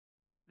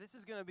This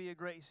is going to be a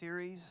great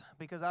series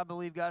because I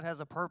believe God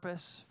has a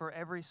purpose for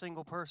every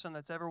single person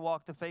that's ever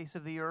walked the face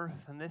of the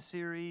earth. And this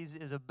series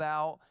is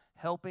about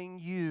helping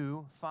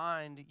you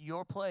find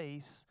your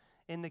place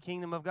in the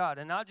kingdom of God.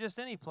 And not just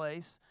any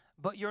place,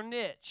 but your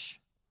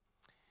niche.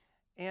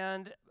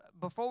 And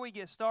before we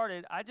get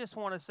started, I just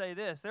want to say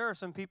this. There are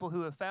some people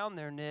who have found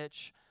their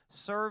niche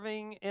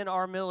serving in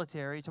our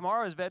military.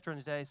 Tomorrow is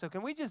Veterans Day, so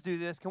can we just do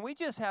this? Can we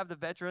just have the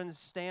veterans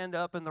stand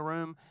up in the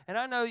room? And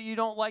I know you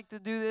don't like to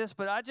do this,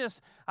 but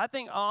I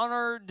think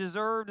honor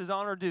deserved is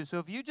honor due. So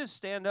if you just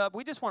stand up,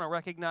 we just want to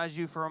recognize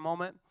you for a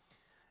moment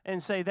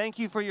and say thank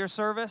you for your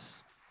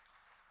service.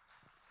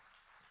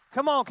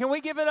 Come on, can we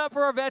give it up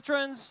for our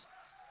veterans?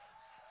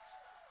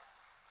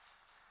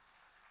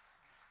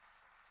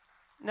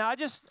 Now, I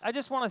just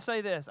want to say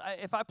this.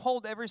 If I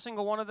polled every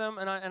single one of them,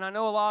 and I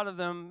know a lot of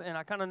them, and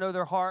I kind of know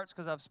their hearts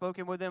because I've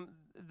spoken with them,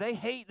 they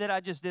hate that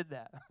I just did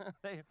that.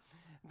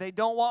 They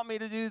don't want me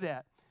to do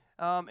that.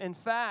 In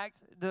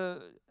fact,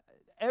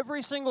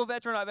 every single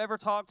veteran I've ever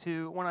talked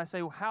to, when I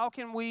say, how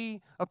can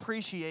we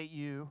appreciate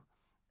you,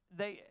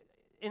 they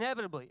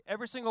inevitably,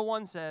 every single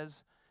one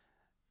says,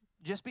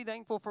 just be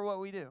thankful for what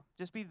we do.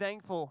 Just be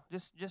thankful.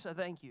 Just a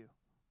thank you.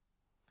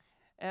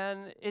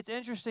 And it's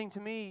interesting to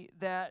me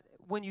that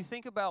when you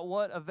think about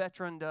what a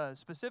veteran does,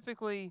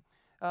 specifically,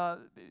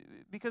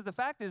 because the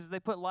fact is they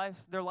put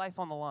their life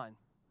on the line.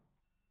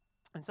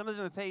 And some of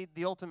them have paid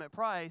the ultimate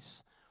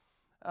price.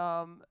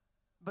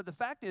 But the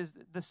fact is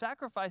the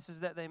sacrifices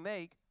that they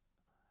make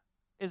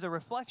is a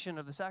reflection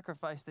of the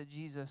sacrifice that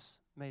Jesus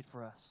made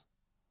for us.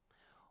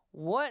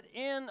 What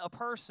in a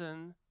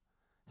person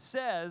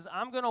says,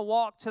 I'm going to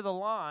walk to the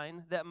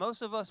line that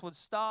most of us would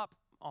stop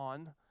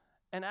on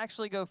and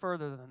actually go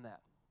further than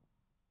that?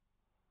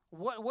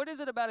 What is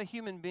it about a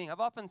human being? I've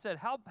often said,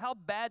 how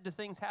bad do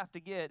things have to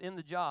get in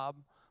the job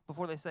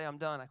before they say, I'm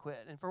done, I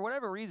quit? And for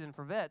whatever reason,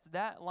 for vets,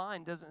 that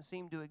line doesn't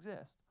seem to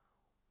exist.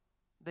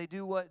 They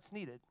do what's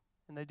needed,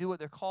 and they do what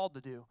they're called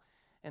to do.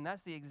 And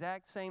that's the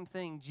exact same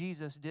thing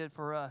Jesus did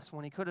for us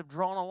when he could have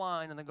drawn a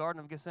line in the Garden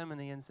of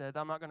Gethsemane and said,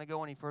 I'm not going to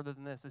go any further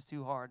than this. It's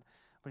too hard.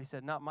 But he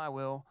said, not my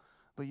will,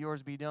 but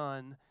yours be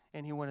done.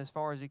 And he went as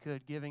far as he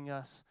could, giving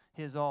us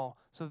his all.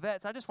 So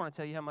vets, I just want to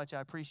tell you how much I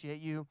appreciate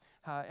you.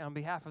 And on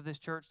behalf of this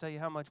church, tell you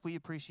how much we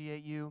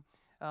appreciate you.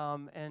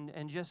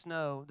 And just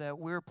know that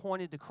we're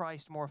pointed to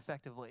Christ more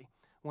effectively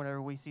whenever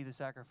we see the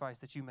sacrifice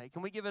that you make.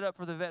 Can we give it up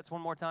for the vets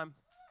one more time?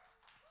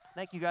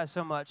 Thank you guys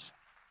so much.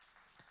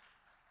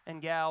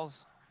 And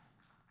gals,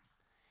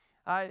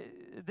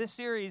 this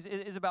series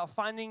is about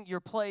finding your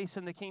place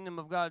in the kingdom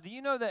of God. Do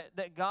you know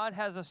that God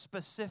has a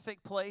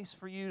specific place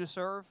for you to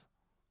serve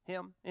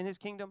him in his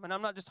kingdom? And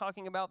I'm not just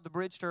talking about the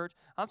Bridge Church.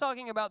 I'm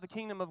talking about the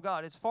kingdom of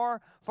God. It's far,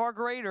 far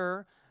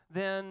greater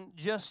than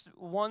just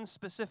one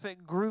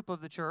specific group of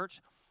the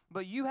church,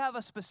 but you have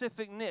a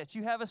specific niche.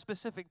 You have a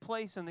specific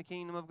place in the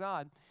kingdom of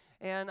God.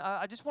 And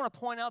I just want to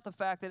point out the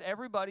fact that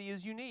everybody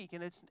is unique,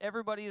 and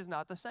everybody is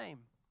not the same.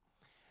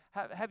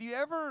 Have you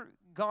ever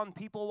gone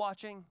people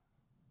watching?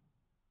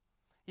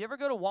 You ever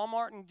go to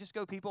Walmart and just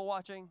go people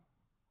watching?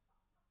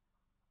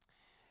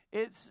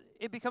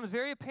 It becomes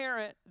very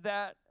apparent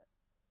that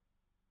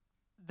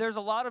there's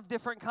a lot of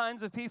different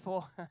kinds of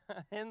people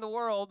in the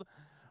world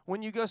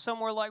when you go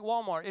somewhere like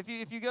Walmart. If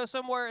you go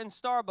somewhere in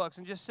Starbucks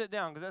and just sit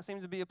down, because that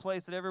seems to be a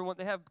place that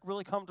they have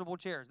really comfortable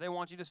chairs. They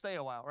want you to stay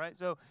a while, right?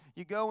 So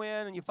you go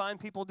in and you find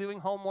people doing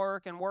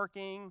homework and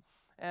working,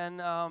 and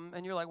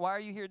you're like, why are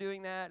you here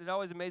doing that? It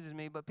always amazes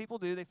me, but people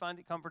do. They find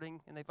it comforting,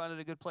 and they find it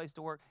a good place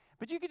to work.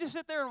 But you can just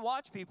sit there and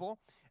watch people,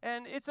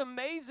 and it's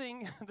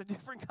amazing the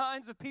different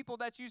kinds of people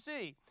that you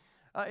see.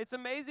 It's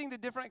amazing the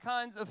different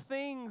kinds of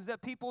things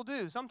that people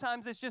do.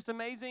 Sometimes it's just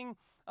amazing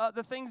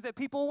the things that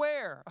people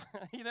wear,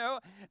 you know.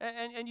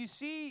 And you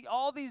see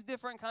all these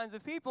different kinds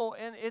of people,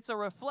 and it's a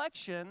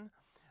reflection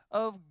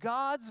of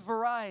God's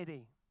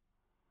variety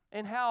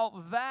and how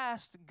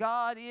vast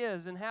God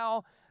is and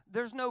how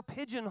there's no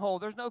pigeonhole,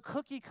 there's no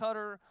cookie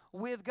cutter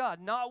with God.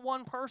 Not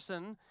one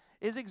person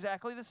is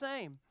exactly the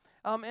same.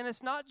 And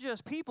it's not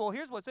just people.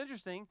 Here's what's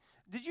interesting.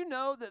 Did you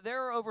know that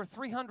there are over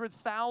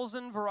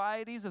 300,000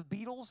 varieties of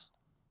beetles?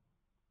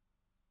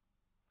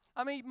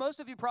 I mean, most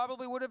of you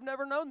probably would have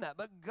never known that,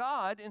 but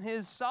God, in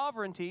his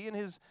sovereignty and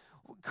his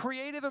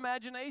creative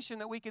imagination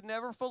that we could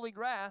never fully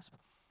grasp,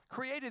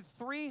 created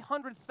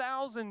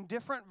 300,000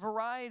 different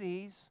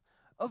varieties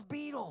of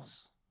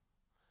beetles.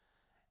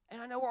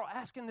 And I know we're all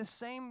asking the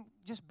same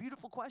just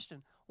beautiful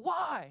question.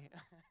 Why?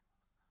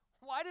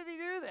 Why did he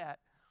do that?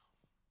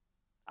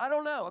 I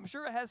don't know. I'm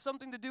sure it has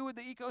something to do with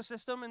the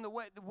ecosystem and the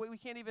way we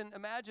can't even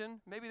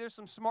imagine. Maybe there's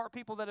some smart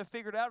people that have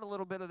figured out a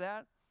little bit of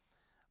that.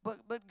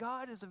 But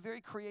God is a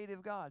very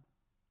creative God.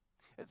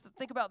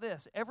 Think about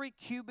this. Every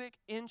cubic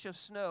inch of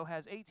snow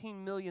has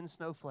 18 million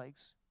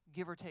snowflakes,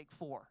 give or take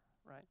 4,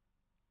 right?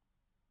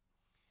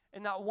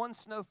 And not one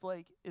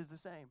snowflake is the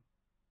same.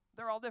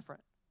 They're all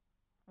different.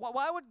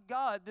 Why would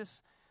God,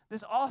 this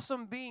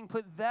awesome being,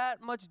 put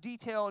that much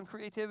detail and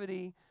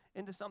creativity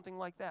into something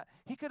like that.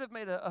 He could have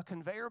made a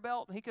conveyor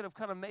belt. He could have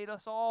kind of made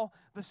us all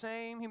the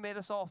same. He made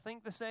us all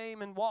think the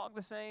same and walk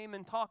the same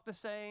and talk the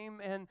same.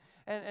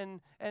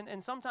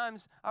 And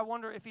sometimes I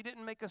wonder if he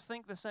didn't make us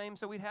think the same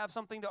so we'd have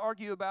something to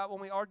argue about when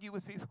we argue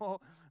with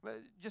people.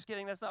 Just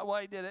kidding, that's not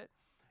why he did it.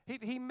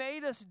 He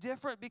made us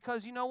different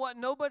because you know what?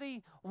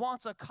 Nobody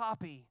wants a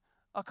copy.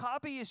 A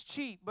copy is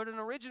cheap, but an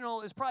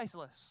original is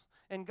priceless.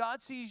 And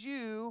God sees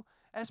you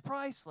as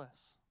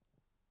priceless.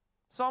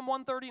 Psalm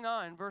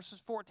 139,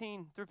 verses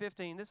 14 through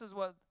 15. This is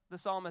what the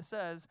psalmist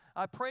says.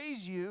 I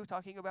praise you,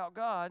 talking about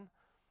God,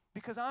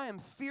 because I am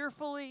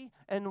fearfully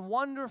and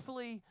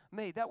wonderfully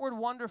made. That word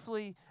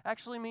wonderfully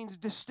actually means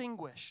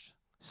distinguished,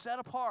 set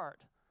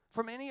apart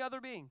from any other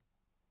being.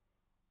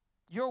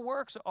 Your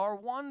works are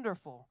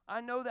wonderful.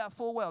 I know that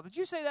full well. Did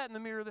you say that in the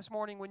mirror this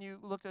morning when you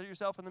looked at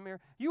yourself in the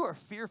mirror? You are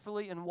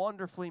fearfully and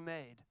wonderfully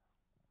made.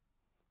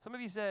 Some of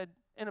you said,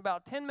 in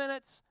about 10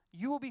 minutes,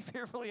 you will be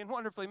fearfully and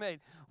wonderfully made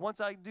once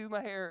I do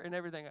my hair and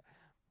everything.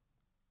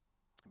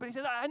 But he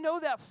said, I know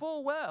that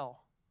full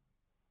well.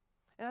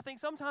 And I think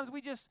sometimes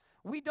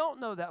we don't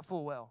know that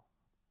full well.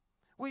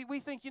 We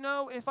think,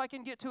 if I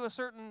can get to a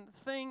certain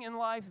thing in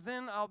life,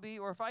 then I'll be,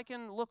 or if I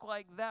can look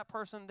like that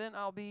person, then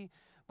I'll be.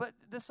 But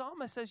the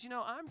psalmist says,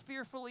 I'm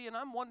fearfully and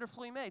I'm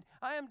wonderfully made.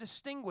 I am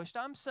distinguished.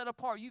 I'm set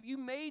apart. You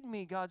made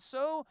me, God,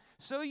 so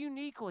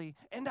uniquely,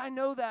 and I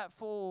know that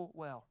full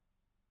well.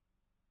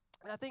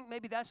 And I think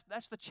maybe that's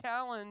the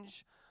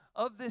challenge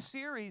of this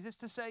series is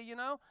to say,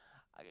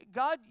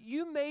 God,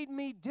 you made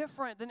me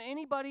different than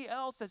anybody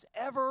else that's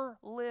ever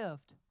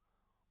lived.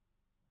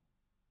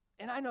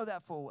 And I know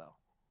that full well.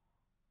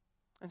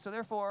 And so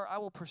therefore, I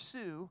will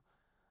pursue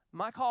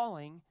my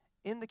calling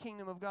in the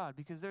kingdom of God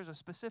because there's a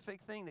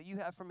specific thing that you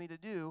have for me to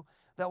do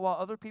that while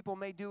other people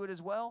may do it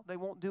as well, they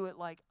won't do it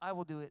like I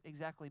will do it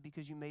exactly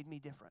because you made me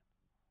different.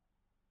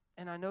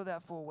 And I know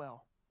that full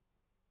well.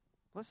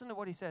 Listen to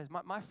what he says.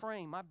 My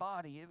frame, my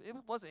body, it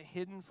wasn't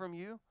hidden from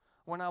you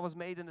when I was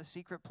made in the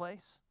secret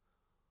place.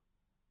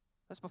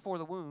 That's before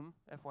the womb,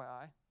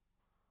 FYI.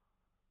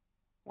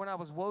 When I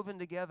was woven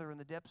together in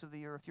the depths of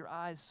the earth, your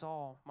eyes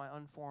saw my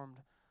unformed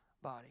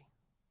body.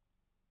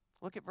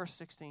 Look at verse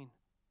 16.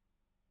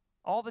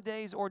 All the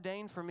days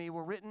ordained for me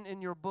were written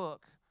in your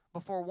book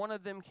before one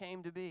of them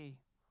came to be.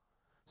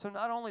 So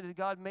not only did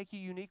God make you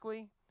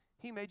uniquely,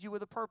 he made you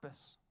with a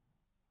purpose.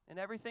 And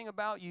everything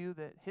about you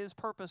that his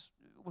purpose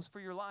was for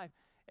your life,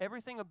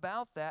 everything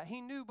about that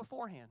he knew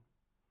beforehand.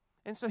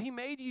 And so he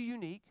made you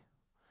unique,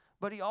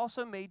 but he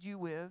also made you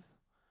with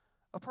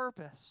a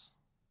purpose.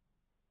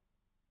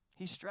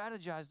 He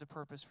strategized a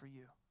purpose for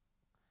you.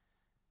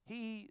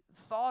 He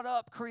thought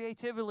up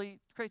creatively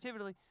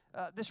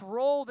this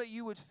role that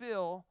you would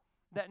fill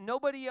that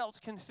nobody else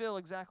can fill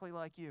exactly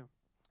like you.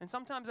 And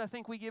sometimes I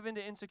think we give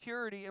into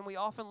insecurity and we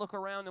often look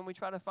around and we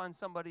try to find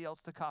somebody else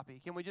to copy.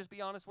 Can we just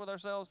be honest with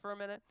ourselves for a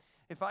minute?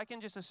 If I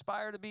can just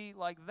aspire to be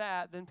like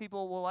that, then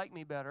people will like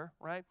me better,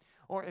 right?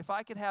 Or if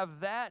I could have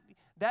that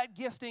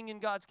gifting in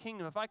God's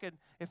kingdom, if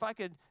I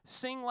could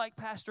sing like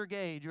Pastor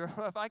Gage, or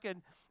if I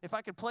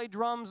could play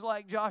drums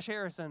like Josh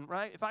Harrison,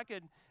 right? If I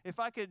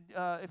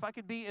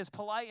could be as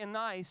polite and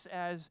nice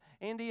as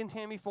Andy and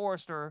Tammy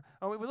Forrester.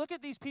 We look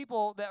at these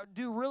people that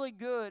do really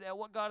good at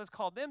what God has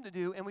called them to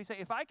do, and we say,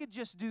 if I could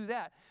just do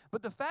that.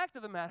 But the fact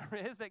of the matter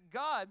is that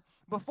God,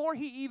 before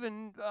he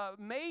even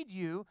made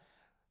you,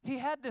 he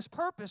had this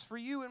purpose for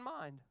you in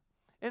mind.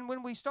 And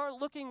when we start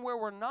looking where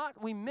we're not,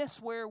 we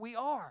miss where we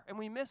are, and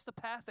we miss the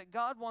path that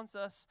God wants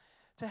us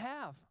to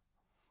have.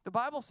 The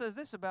Bible says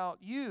this about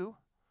you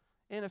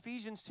in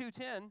Ephesians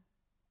 2:10,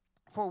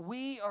 for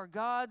we are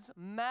God's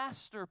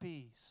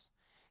masterpiece.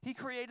 He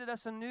created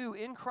us anew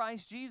in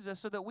Christ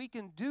Jesus so that we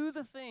can do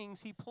the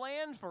things he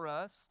planned for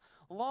us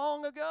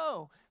long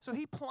ago. So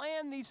he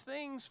planned these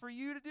things for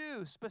you to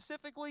do,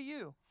 specifically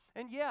you.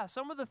 And yeah,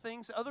 some of the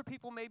things, other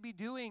people may be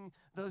doing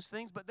those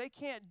things, but they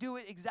can't do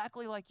it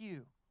exactly like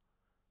you.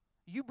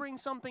 You bring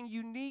something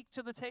unique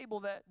to the table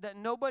that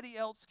nobody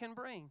else can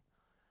bring.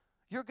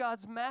 You're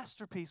God's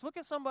masterpiece. Look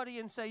at somebody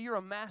and say, you're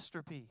a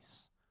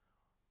masterpiece.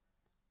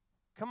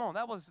 Come on,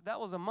 that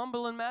was a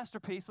mumbling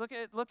masterpiece. Look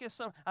at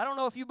some. I don't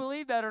know if you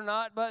believe that or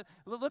not, but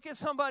look at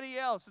somebody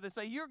else and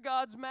say, you're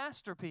God's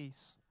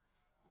masterpiece.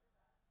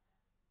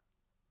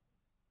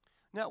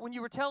 Now, when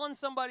you were telling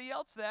somebody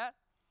else that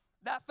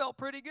felt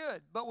pretty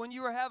good. But when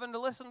you were having to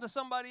listen to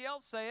somebody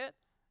else say it,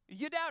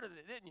 you doubted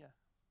it, didn't you?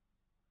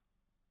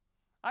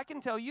 I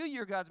can tell you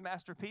you're God's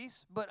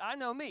masterpiece, but I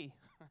know me.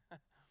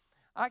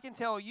 I can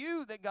tell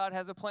you that God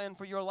has a plan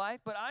for your life,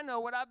 but I know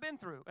what I've been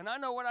through, and I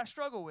know what I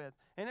struggle with.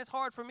 And it's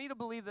hard for me to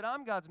believe that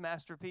I'm God's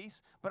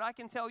masterpiece, but I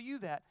can tell you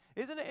that.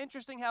 Isn't it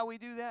interesting how we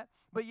do that?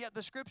 But yet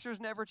the scriptures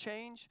never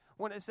change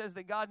when it says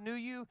that God knew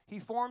you, he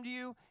formed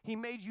you, he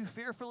made you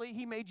fearfully,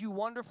 he made you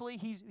wonderfully,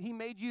 he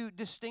made you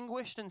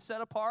distinguished and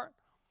set apart.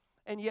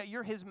 And yet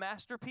you're his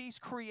masterpiece,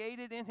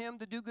 created in him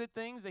to do good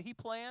things that he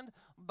planned,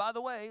 by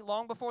the way,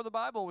 long before the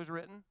Bible was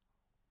written.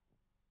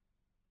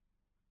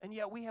 And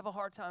yet we have a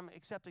hard time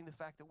accepting the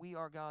fact that we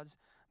are God's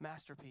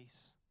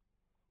masterpiece.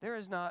 There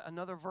is not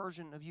another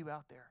version of you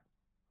out there.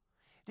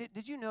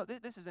 Did you know,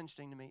 this is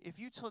interesting to me. If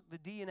you took the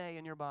DNA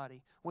in your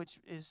body, which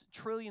is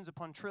trillions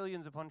upon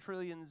trillions upon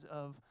trillions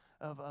of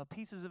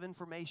pieces of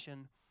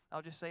information,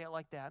 I'll just say it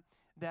like that,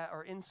 that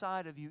are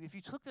inside of you, if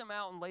you took them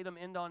out and laid them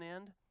end on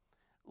end,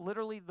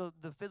 literally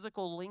the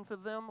physical length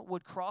of them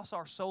would cross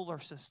our solar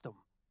system.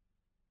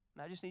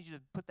 And I just need you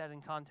to put that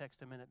in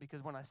context a minute,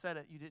 because when I said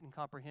it, you didn't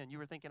comprehend. You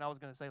were thinking I was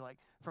going to say, like,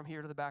 from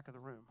here to the back of the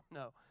room.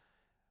 No.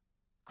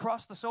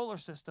 Cross the solar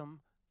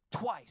system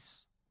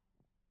twice.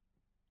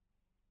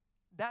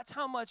 That's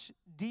how much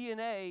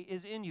DNA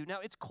is in you. Now,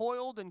 it's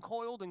coiled and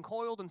coiled and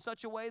coiled in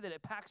such a way that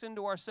it packs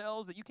into our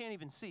cells that you can't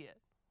even see it.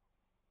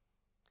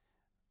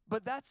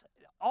 But that's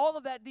all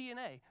of that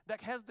DNA that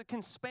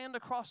can span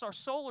across our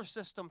solar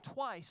system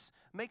twice,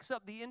 makes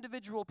up the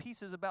individual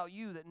pieces about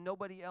you that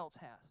nobody else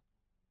has.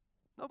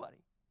 Nobody.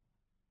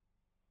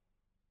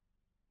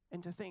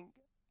 And to think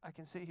I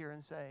can sit here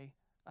and say,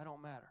 I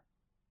don't matter.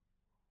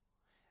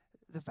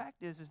 The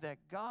fact is that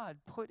God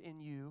put in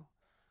you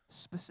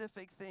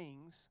specific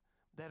things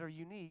that are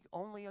unique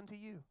only unto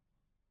you.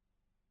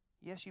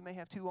 Yes, you may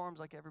have two arms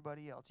like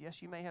everybody else.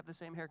 Yes, you may have the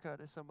same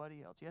haircut as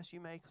somebody else. Yes, you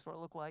may sort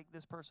of look like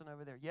this person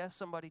over there. Yes,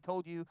 somebody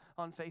told you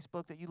on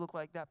Facebook that you look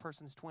like that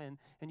person's twin,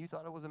 and you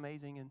thought it was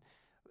amazing.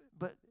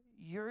 But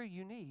you're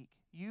unique.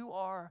 You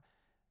are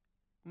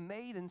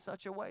made in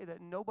such a way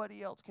that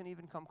nobody else can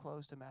even come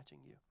close to matching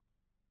you.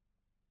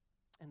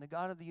 And the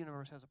God of the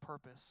universe has a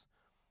purpose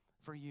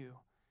for you.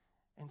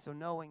 And so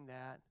knowing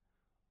that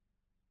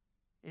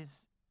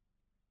it's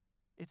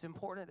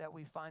important that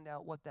we find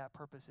out what that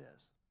purpose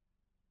is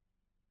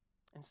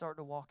and start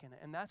to walk in it.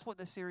 And that's what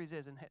this series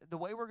is. And the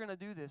way we're going to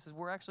do this is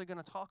we're actually going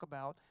to talk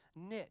about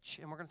niche,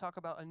 and we're going to talk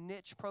about a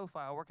niche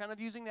profile. We're kind of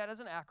using that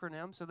as an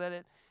acronym so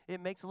that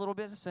it makes a little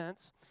bit of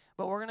sense.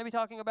 But we're going to be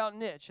talking about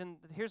niche, and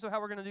here's how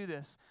we're going to do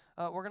this.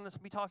 We're going to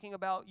be talking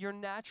about your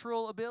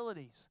natural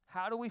abilities.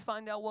 How do we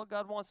find out what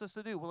God wants us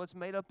to do? Well, it's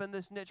made up in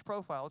this niche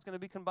profile. It's going to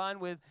be combined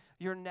with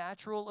your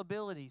natural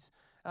abilities,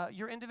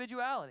 your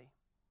individuality,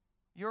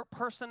 your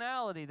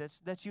personality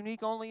that's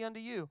unique only unto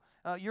you,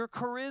 your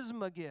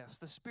charisma gifts,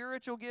 the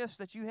spiritual gifts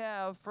that you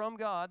have from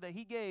God that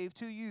He gave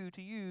to you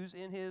to use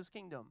in His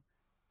kingdom.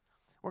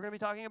 We're going to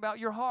be talking about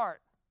your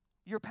heart,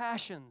 your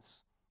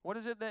passions. What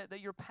is it that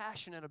you're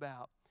passionate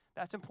about?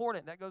 That's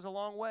important. That goes a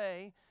long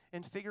way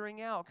in figuring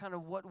out kind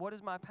of what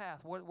is my path?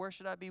 Where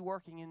should I be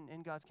working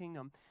in God's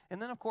kingdom? And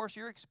then, of course,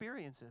 your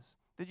experiences.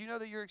 Did you know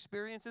that your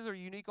experiences are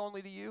unique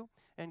only to you?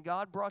 And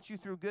God brought you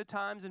through good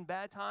times and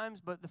bad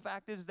times, but the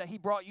fact is that He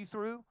brought you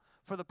through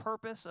for the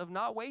purpose of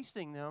not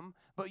wasting them,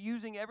 but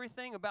using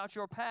everything about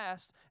your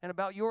past and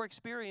about your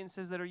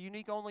experiences that are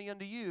unique only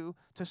unto you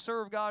to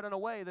serve God in a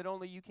way that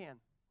only you can.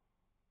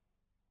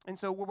 And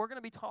so we're going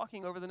to be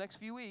talking over the next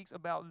few weeks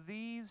about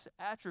these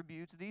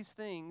attributes, these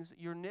things,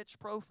 your niche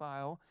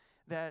profile,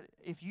 that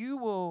if you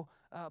will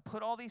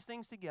put all these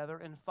things together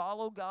and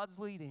follow God's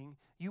leading,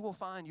 you will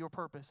find your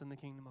purpose in the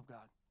kingdom of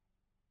God.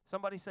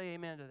 Somebody say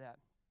amen to that.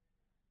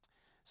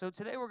 So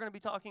today we're going to be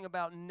talking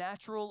about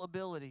natural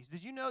abilities.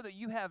 Did you know that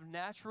you have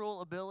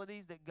natural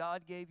abilities that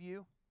God gave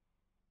you?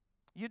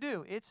 You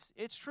do.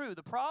 It's true.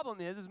 The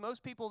problem is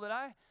most people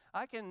that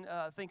I can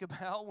think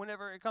about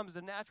whenever it comes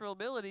to natural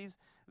abilities,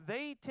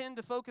 they tend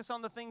to focus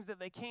on the things that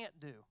they can't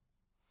do.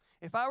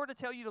 If I were to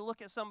tell you to look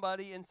at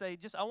somebody and say,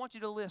 I want you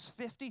to list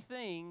 50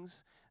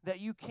 things that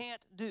you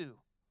can't do,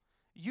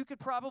 you could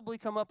probably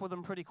come up with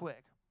them pretty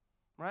quick,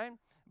 right?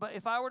 But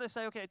if I were to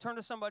say, okay, turn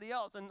to somebody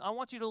else, and I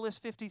want you to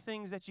list 50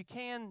 things that you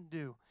can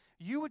do,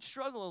 you would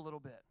struggle a little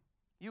bit.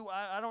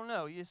 I don't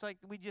know. It's like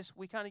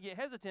we kind of get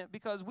hesitant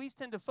because we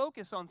tend to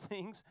focus on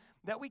things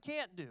that we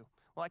can't do.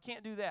 Well, I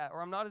can't do that,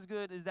 or I'm not as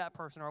good as that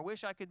person, or I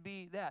wish I could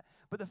be that.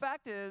 But the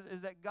fact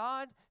is that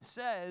God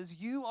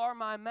says, you are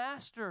my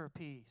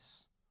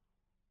masterpiece.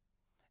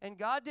 And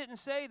God didn't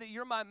say that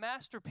you're my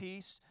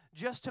masterpiece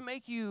just to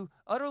make you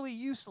utterly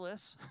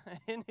useless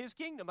in His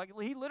kingdom. Like,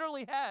 He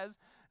literally has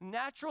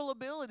natural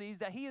abilities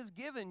that He has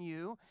given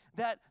you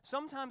that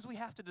sometimes we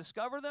have to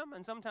discover them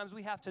and sometimes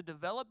we have to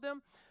develop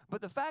them.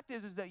 But the fact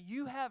is that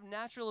you have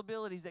natural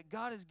abilities that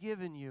God has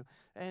given you,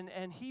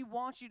 and He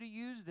wants you to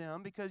use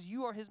them because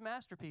you are His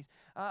masterpiece.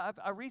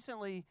 I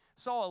recently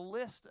saw a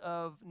list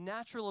of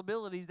natural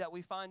abilities that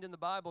we find in the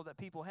Bible that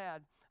people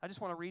had. I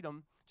just want to read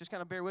them. Just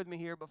kind of bear with me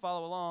here, but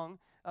follow along.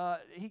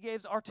 He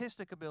gives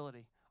artistic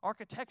ability,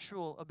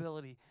 architectural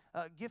ability,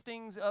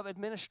 giftings of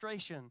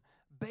administration,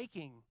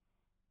 baking.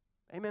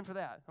 Amen for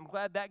that. I'm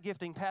glad that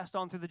gifting passed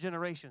on through the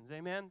generations.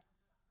 Amen.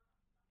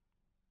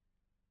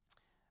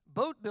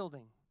 Boat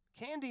building,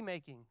 candy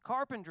making,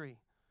 carpentry,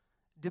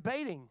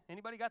 debating.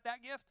 Anybody got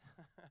that gift?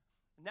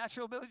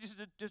 Natural ability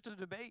just to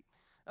debate.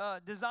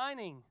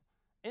 Designing,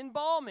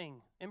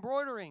 embalming,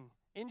 embroidering,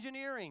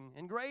 engineering,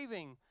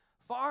 engraving,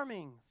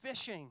 farming,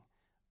 fishing,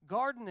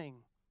 gardening,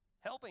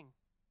 helping,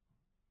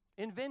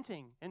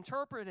 inventing,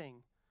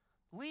 interpreting,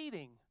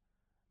 leading,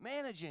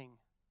 managing,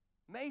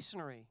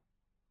 masonry,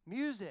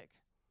 music,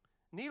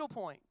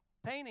 needlepoint,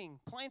 painting,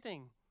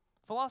 planting,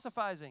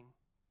 philosophizing.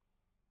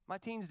 My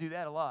teens do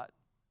that a lot.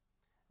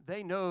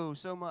 They know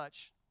so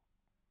much.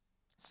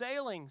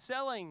 sailing,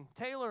 selling,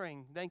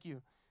 tailoring, thank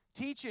you,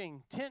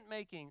 teaching, tent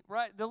making,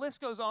 right? The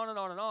list goes on and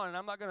on and on, and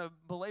I'm not going to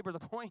belabor the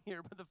point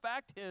here, but the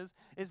fact is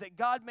that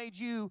God made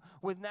you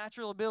with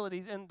natural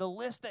abilities, and the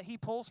list that he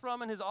pulls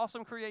from in his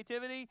awesome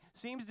creativity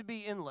seems to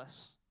be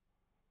endless.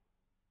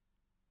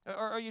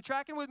 Are you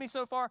tracking with me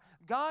so far?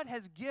 God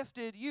has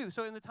gifted you.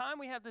 So in the time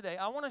we have today,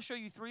 I want to show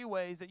you 3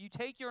 ways that you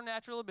take your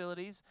natural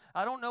abilities.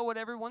 I don't know what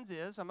everyone's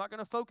is. I'm not going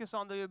to focus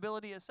on the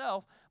ability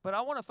itself, but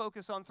I want to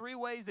focus on 3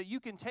 ways that you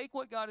can take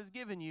what God has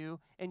given you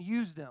and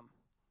use them.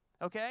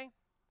 Okay?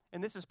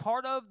 And this is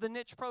part of the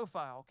niche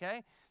profile,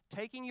 okay?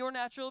 Taking your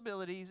natural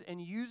abilities and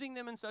using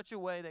them in such a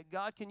way that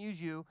God can use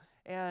you.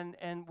 And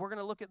we're going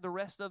to look at the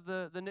rest of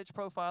the niche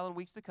profile in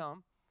weeks to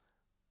come.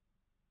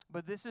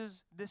 But this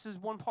is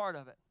one part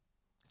of it.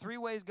 3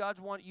 ways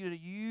God's want you to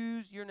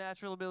use your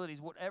natural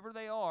abilities. Whatever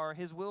they are,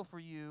 his will for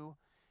you,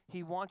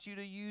 he wants you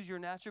to use your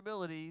natural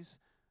abilities,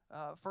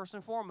 first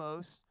and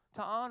foremost,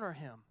 to honor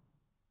him.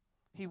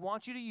 He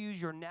wants you to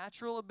use your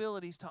natural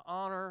abilities to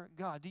honor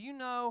God. Do you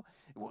know,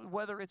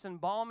 whether it's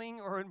embalming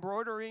or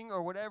embroidering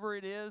or whatever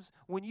it is,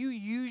 when you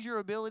use your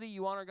ability,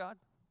 you honor God?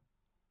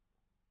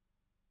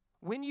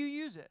 When you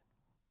use it.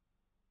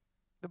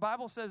 The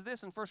Bible says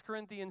this in 1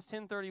 Corinthians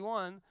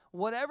 10:31,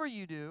 whatever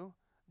you do,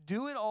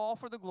 do it all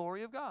for the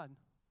glory of God.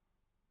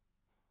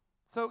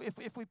 So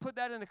if we put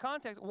that into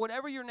context,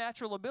 whatever your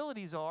natural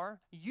abilities are,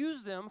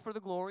 use them for the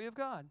glory of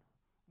God.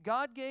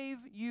 God gave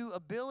you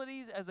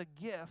abilities as a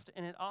gift,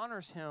 and it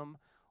honors him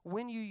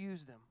when you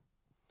use them.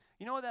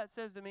 You know what that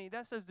says to me?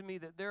 That says to me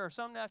that there are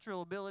some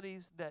natural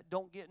abilities that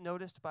don't get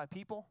noticed by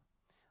people,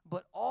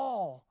 but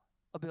all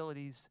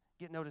abilities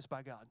get noticed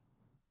by God.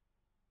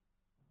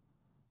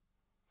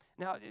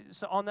 Now,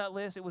 so on that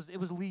list, it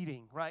was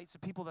leading, right? So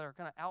people that are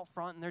kind of out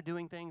front and they're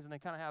doing things and they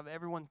kind of have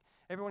everyone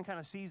kind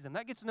of sees them.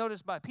 That gets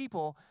noticed by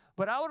people,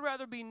 but I would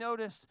rather be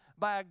noticed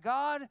by a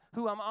God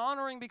who I'm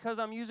honoring because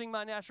I'm using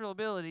my natural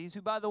abilities,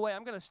 who, by the way,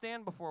 I'm going to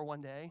stand before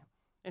one day,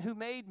 and who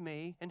made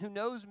me and who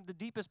knows the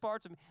deepest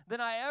parts of me,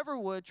 than I ever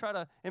would try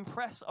to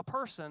impress a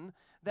person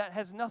that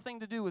has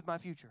nothing to do with my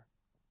future.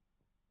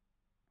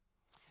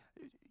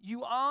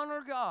 You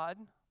honor God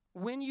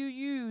when you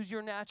use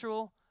your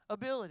natural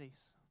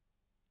abilities.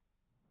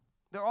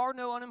 There are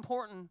no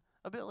unimportant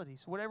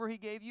abilities. Whatever he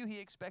gave you, he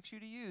expects you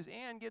to use.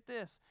 And get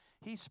this,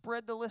 he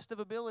spread the list of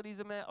abilities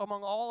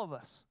among all of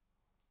us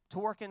to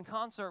work in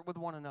concert with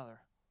one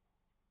another.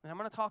 And I'm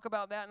going to talk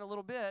about that in a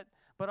little bit,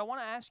 but I want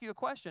to ask you a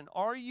question.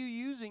 Are you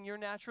using your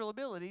natural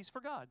abilities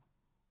for God?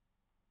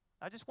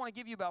 I just want to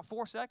give you about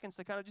 4 seconds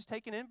to kind of just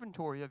take an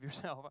inventory of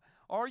yourself.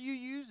 Are you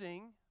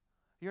using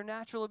your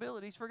natural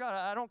abilities for God?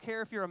 I don't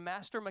care if you're a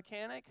master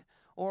mechanic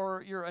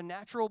or you're a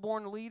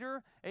natural-born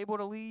leader, able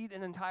to lead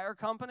an entire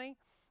company,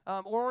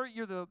 or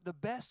you're the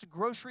best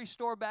grocery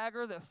store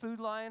bagger that Food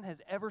Lion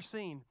has ever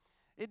seen.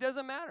 It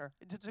doesn't matter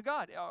to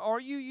God. Are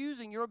you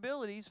using your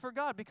abilities for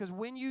God? Because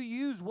when you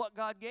use what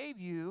God gave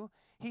you,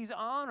 he's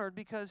honored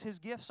because his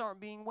gifts aren't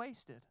being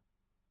wasted.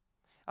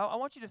 I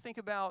want you to think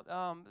about,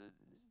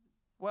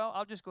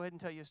 I'll just go ahead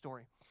and tell you a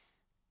story.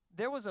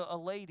 There was a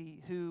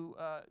lady who,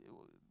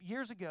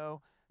 years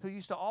ago, who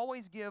used to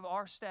always give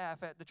our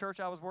staff at the church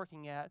I was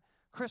working at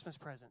Christmas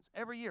presents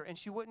every year, and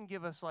she wouldn't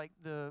give us like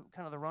the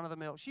kind of the run of the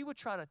mill. She would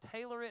try to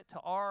tailor it to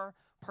our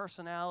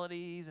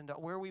personalities and to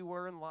where we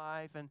were in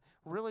life and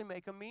really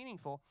make them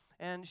meaningful.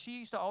 And she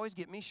used to always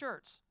get me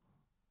shirts.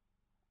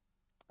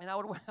 And I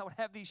would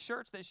have these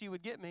shirts that she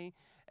would get me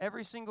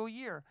every single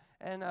year.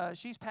 And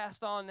she's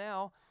passed on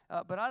now,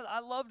 but I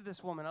loved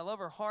this woman. I love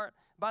her heart.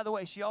 By the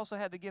way, she also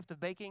had the gift of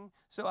baking,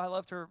 so I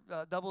loved her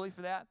doubly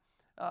for that.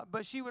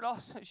 But she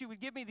would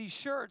give me these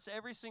shirts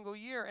every single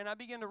year, and I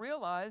began to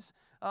realize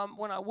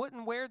when I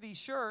wouldn't wear these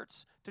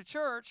shirts to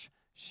church,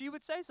 she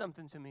would say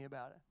something to me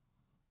about it.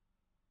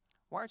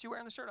 Why aren't you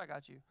wearing the shirt I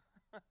got you?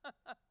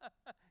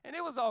 And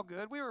it was all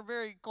good. We were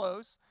very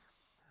close.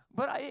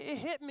 But it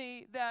hit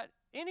me that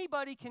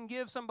anybody can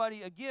give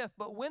somebody a gift,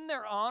 but when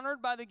they're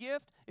honored by the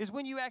gift is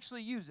when you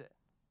actually use it.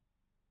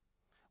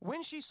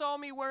 When she saw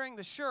me wearing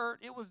the shirt,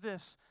 it was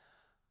this,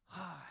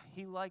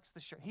 he likes the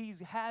shirt.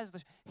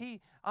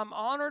 I'm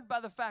honored by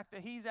the fact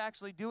that he's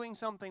actually doing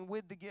something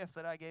with the gift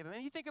that I gave him.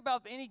 And you think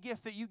about any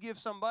gift that you give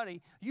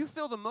somebody, you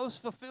feel the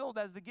most fulfilled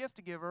as the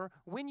gift giver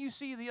when you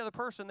see the other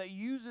person that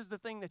uses the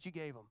thing that you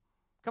gave them.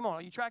 Come on,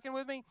 are you tracking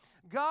with me?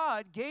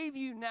 God gave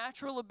you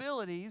natural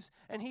abilities,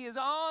 and he is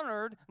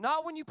honored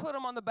not when you put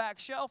them on the back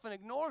shelf and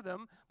ignore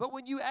them, but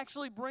when you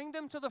actually bring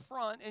them to the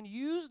front and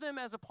use them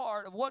as a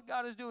part of what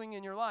God is doing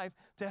in your life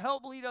to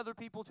help lead other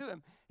people to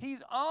him.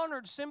 He's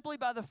honored simply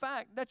by the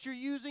fact that you're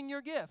using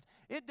your gift.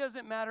 It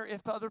doesn't matter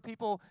if other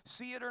people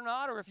see it or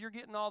not, or if you're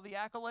getting all the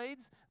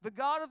accolades. The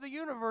God of the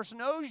universe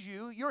knows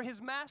you. You're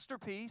his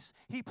masterpiece.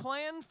 He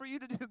planned for you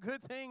to do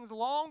good things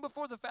long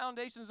before the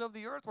foundations of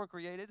the earth were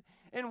created.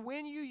 And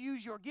when you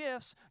use your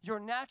gifts, your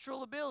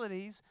natural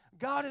abilities,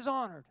 God is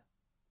honored.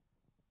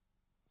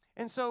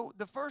 And so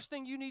the first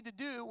thing you need to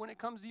do when it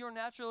comes to your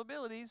natural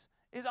abilities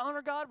is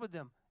honor God with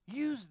them.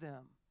 Use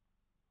them.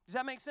 Does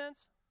that make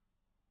sense?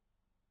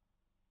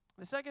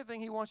 The second thing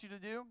he wants you to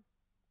do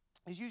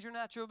is use your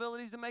natural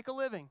abilities to make a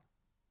living.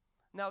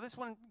 Now, this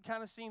one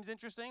kind of seems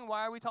interesting.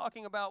 Why are we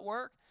talking about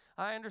work?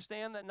 I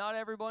understand that not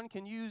everyone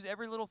can use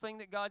every little thing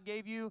that God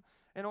gave you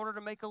in order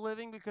to make a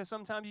living, because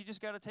sometimes you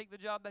just got to take the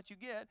job that you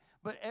get.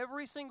 But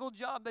every single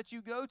job that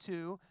you go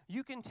to,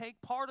 you can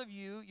take part of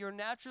you, your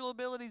natural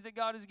abilities that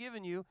God has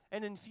given you,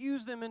 and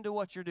infuse them into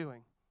what you're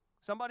doing.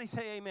 Somebody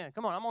say amen.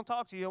 Come on, I'm going to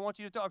talk to you. I want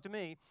you to talk to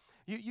me.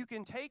 You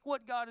can take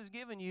what God has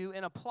given you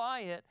and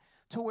apply it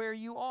to where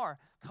you are.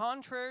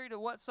 Contrary to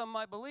what some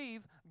might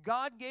believe,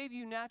 God gave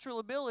you natural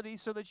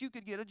abilities so that you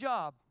could get a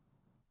job,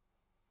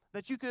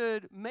 that you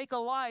could make a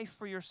life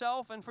for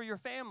yourself and for your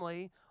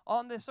family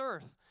on this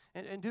earth.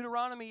 In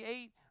Deuteronomy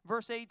 8,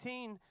 verse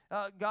 18,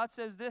 God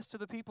says this to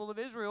the people of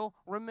Israel: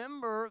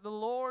 remember the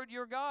Lord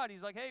your God.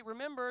 He's like, hey,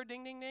 remember,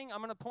 ding, ding, ding, I'm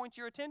going to point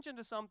your attention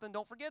to something.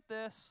 Don't forget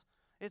this.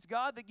 It's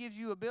God that gives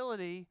you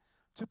ability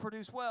to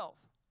produce wealth.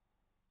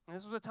 And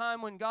this was a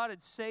time when God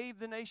had saved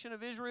the nation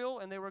of Israel,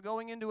 and they were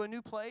going into a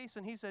new place,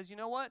 and he says, you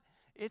know what?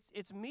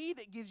 It's me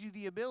that gives you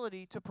the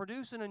ability to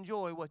produce and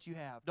enjoy what you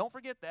have. Don't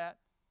forget that.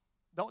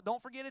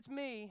 Don't forget it's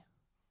me.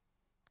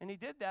 And he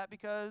did that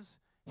because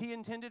he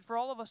intended for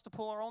all of us to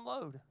pull our own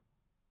load,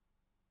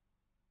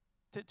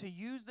 to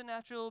use the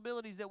natural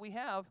abilities that we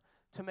have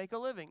to make a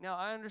living. Now,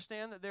 I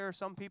understand that there are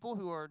some people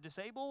who are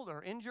disabled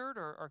or injured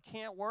or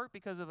can't work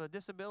because of a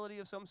disability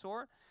of some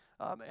sort,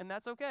 and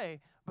that's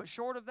okay. But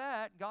short of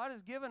that, God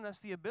has given us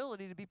the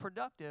ability to be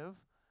productive,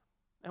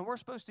 and we're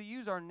supposed to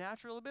use our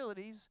natural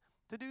abilities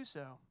to do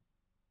so.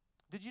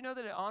 Did you know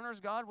that it honors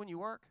God when you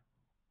work?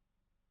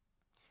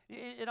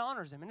 It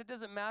honors him. And it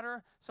doesn't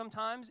matter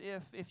sometimes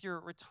if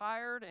you're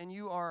retired and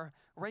you are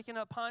raking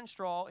up pine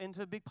straw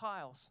into big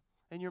piles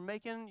and you're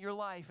making your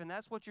life, and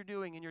that's what you're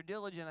doing, and you're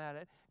diligent at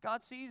it.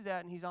 God sees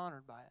that, and he's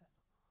honored by it.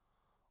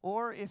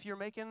 Or if you're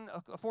making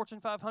a Fortune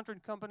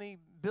 500 company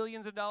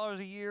billions of dollars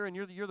a year, and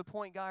you're the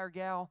point guy or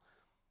gal,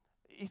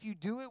 if you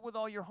do it with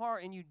all your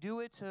heart and you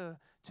do it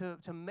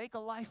to make a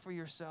life for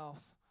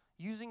yourself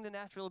using the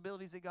natural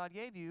abilities that God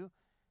gave you,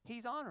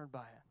 he's honored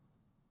by it.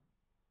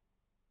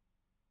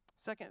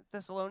 2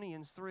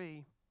 Thessalonians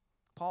 3,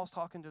 Paul's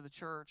talking to the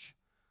church,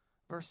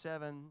 verse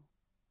 7.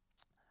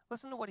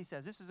 Listen to what he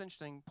says. This is an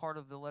interesting part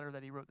of the letter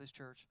that he wrote this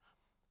church.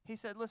 He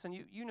said, listen,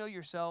 you know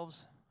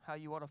yourselves how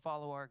you ought to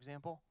follow our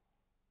example.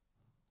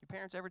 Your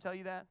parents ever tell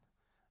you that?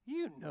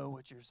 You know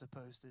what you're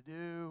supposed to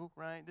do,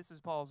 right? This is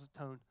Paul's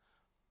tone.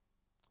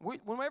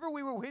 Whenever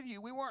we were with you,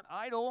 we weren't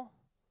idle.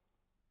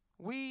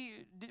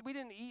 We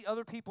didn't eat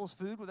other people's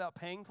food without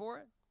paying for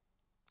it.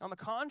 On the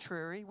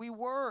contrary, we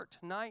worked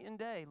night and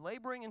day,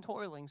 laboring and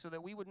toiling, so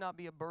that we would not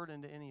be a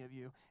burden to any of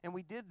you. And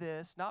we did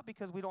this not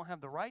because we don't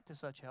have the right to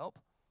such help.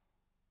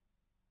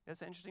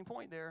 That's an interesting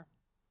point there.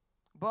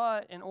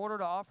 But in order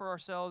to offer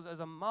ourselves as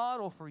a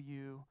model for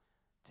you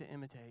to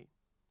imitate.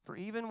 For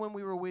even when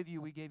we were with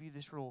you, we gave you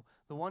this rule: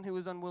 the one who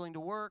is unwilling to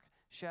work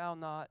shall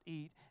not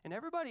eat. And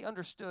everybody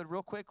understood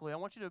real quickly. I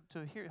want you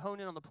to hone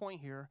in on the point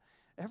here.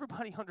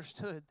 Everybody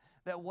understood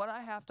that what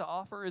I have to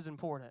offer is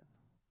important.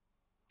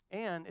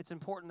 And it's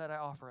important that I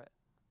offer it.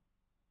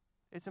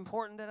 It's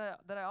important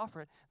that I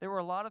offer it. There were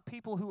a lot of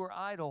people who were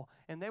idle,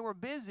 and they were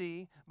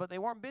busy, but they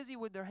weren't busy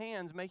with their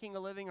hands making a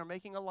living or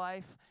making a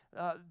life.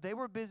 They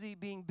were busy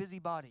being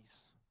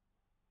busybodies.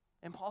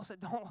 And Paul said,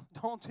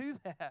 don't do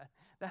that.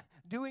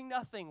 Doing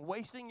nothing,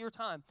 wasting your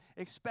time,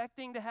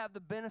 expecting to have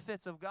the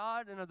benefits of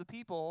God and of the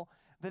people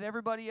that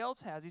everybody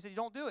else has. He said,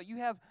 don't do it. You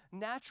have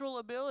natural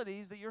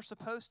abilities that you're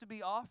supposed to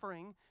be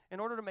offering in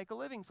order to make a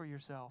living for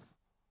yourself.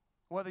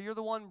 Whether you're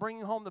the one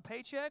bringing home the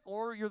paycheck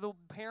or you're the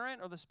parent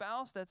or the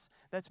spouse that's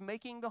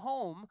making the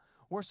home,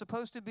 we're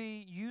supposed to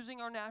be using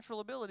our natural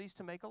abilities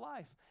to make a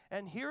life.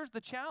 And here's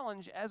the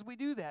challenge as we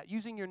do that,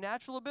 using your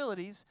natural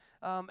abilities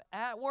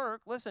at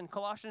work. Listen,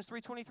 Colossians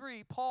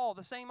 3:23, Paul,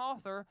 the same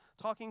author,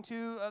 talking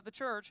to the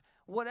church,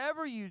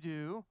 whatever you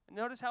do,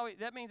 notice how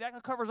that means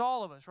that covers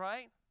all of us,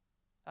 right?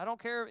 I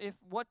don't care if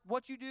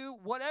what you do,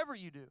 whatever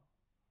you do.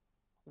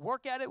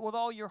 Work at it with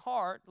all your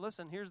heart.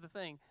 Listen, here's the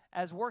thing,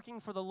 as working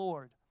for the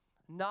Lord,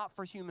 not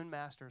for human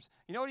masters.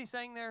 You know what he's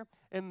saying there?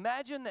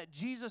 Imagine that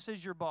Jesus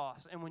is your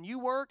boss, and when you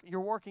work, you're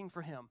working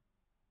for him.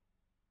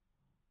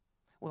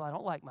 Well, I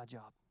don't like my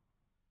job.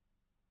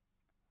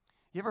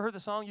 You ever heard the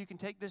song, "You Can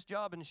Take This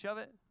Job and Shove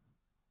It"?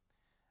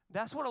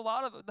 That's what a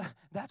lot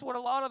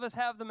of us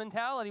have the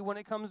mentality when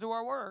it comes to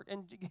our work.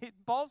 And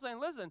Paul's saying,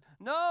 listen,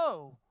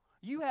 no.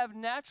 You have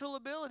natural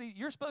ability.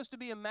 You're supposed to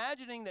be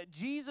imagining that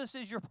Jesus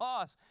is your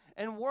boss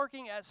and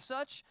working at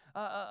such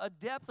a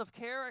depth of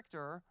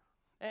character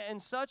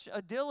and such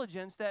a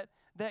diligence that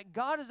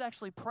God is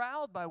actually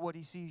proud by what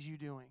he sees you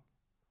doing.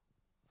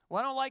 Well,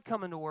 I don't like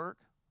coming to work.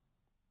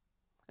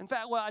 In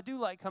fact, well, I do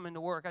like coming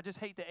to work. I just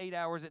hate the 8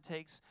 hours it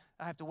takes.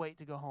 I have to wait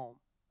to go home.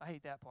 I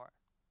hate that part.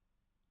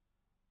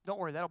 Don't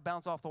worry, that'll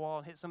bounce off the wall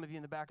and hit some of you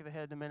in the back of the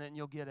head in a minute, and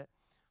you'll get it.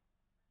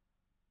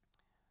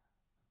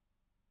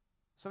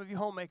 Some of you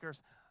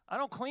homemakers, I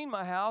don't clean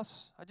my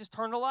house. I just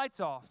turn the lights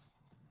off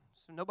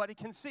so nobody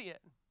can see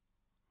it.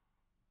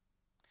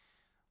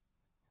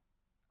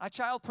 I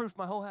child-proofed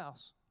my whole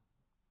house.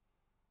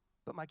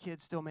 but my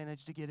kids still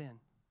managed to get in.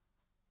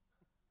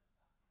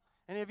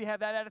 Any of you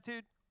have that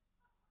attitude?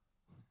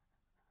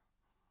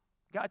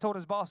 Guy told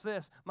his boss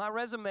this: my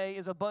resume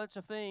is a bunch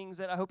of things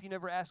that I hope you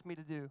never ask me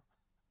to do.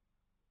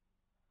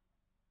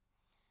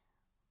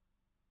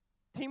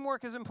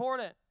 Teamwork is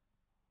important.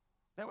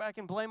 That way I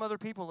can blame other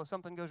people if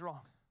something goes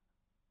wrong.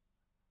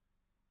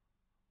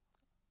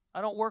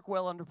 I don't work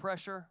well under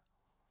pressure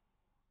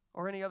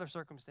or any other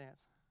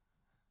circumstance.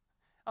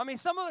 I mean,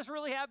 some of us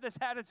really have this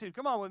attitude.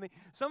 Come on with me.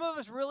 Some of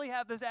us really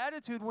have this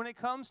attitude when it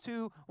comes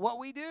to what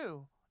we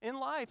do in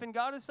life. And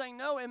God is saying,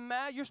 no, and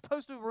Matt, you're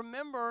supposed to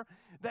remember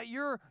that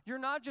you're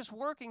not just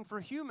working for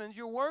humans,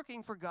 you're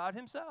working for God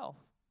himself.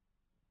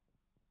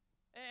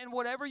 And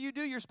whatever you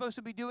do, you're supposed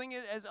to be doing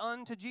it as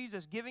unto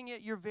Jesus, giving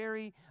it your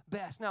very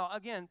best. Now,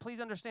 again,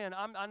 please understand,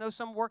 I know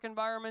some work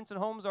environments and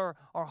homes are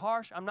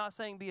harsh. I'm not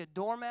saying be a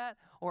doormat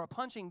or a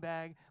punching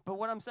bag, but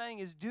what I'm saying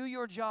is do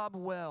your job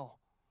well,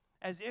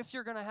 as if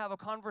you're going to have a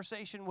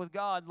conversation with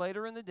God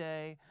later in the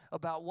day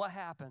about what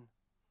happened.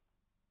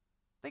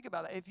 Think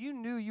about it. If you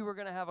knew you were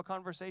going to have a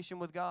conversation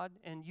with God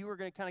and you were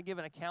going to kind of give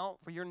an account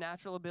for your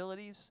natural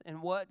abilities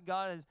and what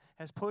God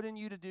has put in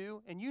you to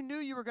do, and you knew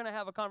you were going to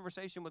have a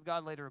conversation with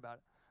God later about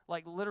it,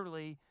 like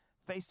literally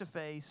face to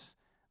face,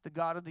 the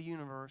God of the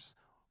universe,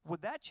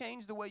 would that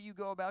change the way you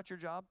go about your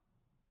job?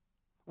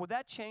 Would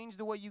that change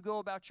the way you go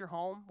about your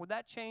home? Would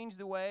that change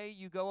the way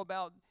you go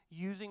about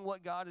using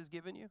what God has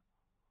given you?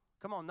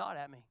 Come on, nod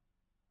at me.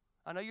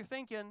 I know you're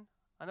thinking.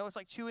 I know it's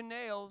like chewing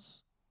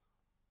nails.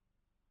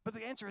 But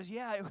the answer is,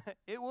 yeah,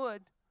 it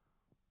would.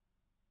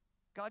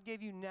 God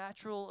gave you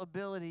natural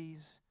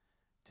abilities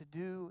to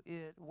do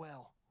it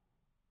well.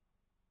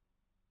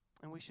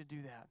 And we should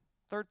do that.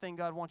 Third thing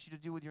God wants you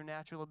to do with your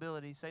natural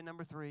abilities, say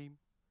number 3.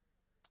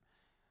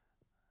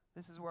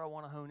 This is where I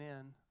want to hone in.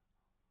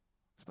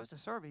 We're supposed to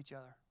serve each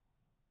other.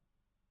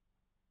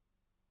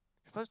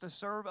 We're supposed to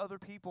serve other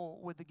people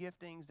with the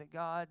giftings that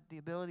God, the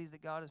abilities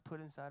that God has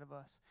put inside of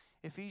us.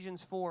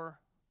 Ephesians 4,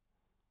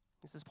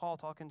 this is Paul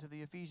talking to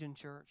the Ephesian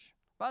church.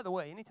 By the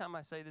way, anytime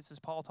I say this is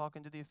Paul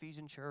talking to the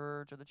Ephesian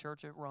church or the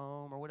church at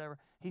Rome or whatever,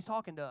 he's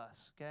talking to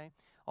us, okay?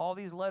 All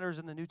these letters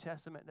in the New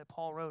Testament that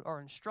Paul wrote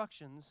are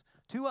instructions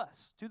to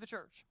us, to the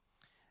church.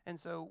 And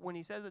so when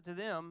he says it to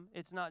them,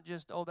 it's not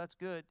just, oh, that's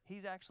good.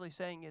 He's actually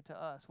saying it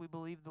to us. We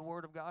believe the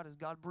word of God is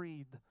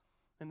God-breathed,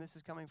 and this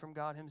is coming from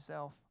God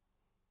himself.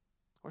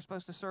 We're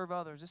supposed to serve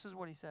others. This is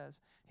what he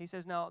says. He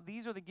says, now,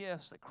 these are the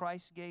gifts that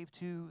Christ gave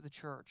to the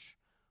church.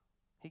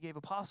 He gave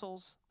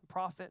apostles,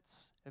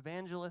 prophets,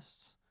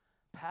 evangelists,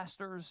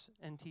 pastors,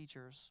 and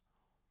teachers.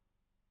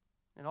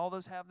 And all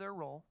those have their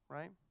role,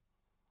 right?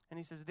 And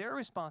he says their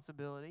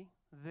responsibility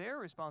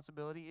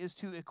is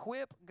to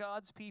equip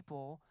God's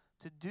people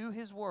to do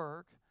his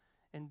work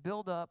and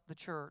build up the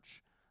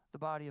church, the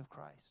body of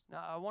Christ.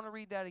 Now, I want to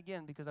read that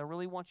again because I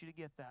really want you to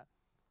get that.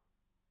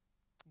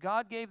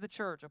 God gave the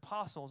church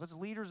apostles, that's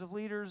leaders of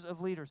leaders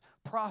of leaders,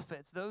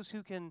 prophets, those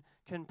who can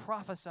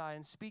prophesy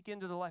and speak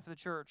into the life of the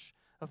church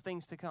of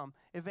things to come,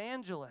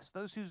 evangelists,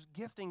 those whose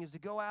gifting is to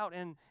go out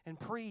and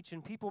preach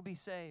and people be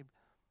saved.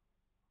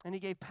 And he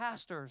gave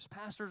pastors.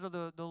 Pastors are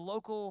the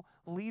local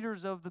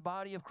leaders of the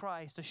body of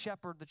Christ to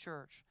shepherd the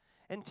church.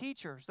 And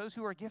teachers, those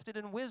who are gifted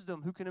in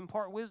wisdom, who can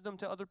impart wisdom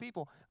to other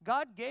people.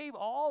 God gave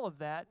all of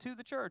that to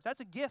the church.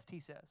 That's a gift, he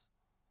says.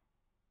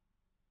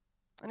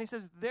 And he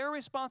says their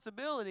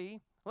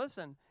responsibility,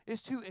 listen,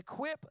 is to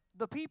equip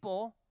the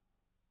people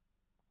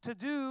to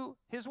do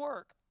his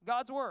work,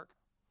 God's work,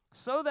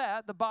 so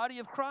that the body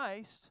of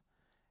Christ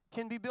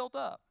can be built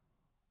up.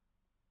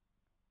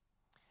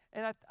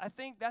 And I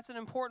think that's an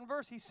important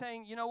verse. He's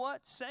saying, you know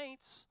what?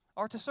 Saints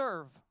are to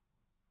serve,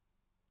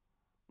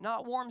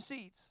 not warm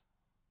seats.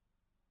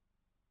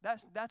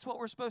 That's what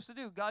we're supposed to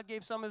do. God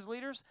gave some as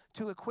leaders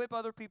to equip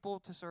other people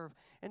to serve.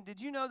 And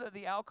did you know that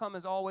the outcome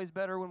is always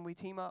better when we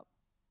team up?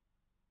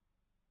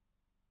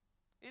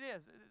 It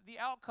is. The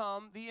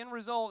outcome, the end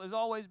result is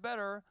always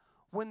better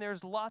when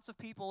there's lots of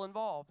people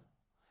involved.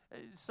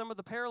 Some of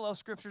the parallel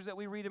scriptures that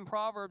we read in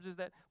Proverbs is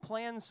that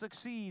plans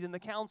succeed in the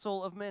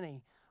counsel of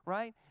many,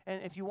 right?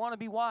 And if you want to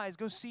be wise,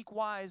 go seek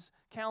wise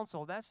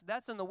counsel.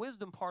 That's in the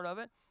wisdom part of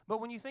it. But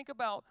when you think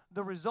about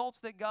the results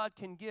that God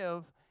can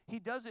give, he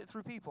does it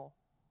through people.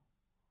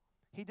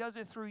 He does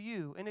it through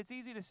you. And it's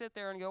easy to sit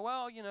there and go,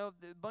 well, you know,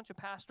 a bunch of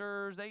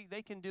pastors,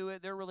 they can do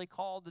it. They're really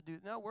called to do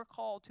it. No, we're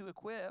called to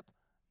equip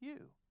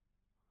you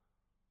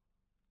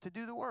to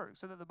do the work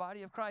so that the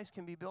body of Christ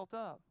can be built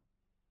up.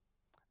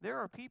 There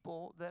are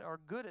people that are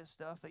good at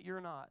stuff that you're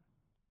not.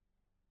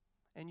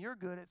 And you're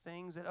good at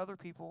things that other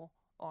people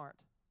aren't.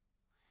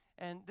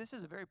 And this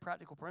is a very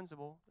practical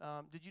principle.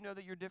 Did you know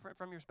that you're different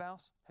from your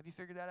spouse? Have you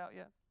figured that out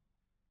yet?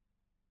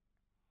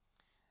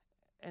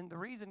 And the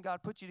reason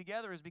God put you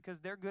together is because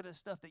they're good at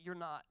stuff that you're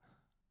not.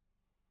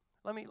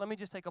 Let me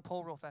just take a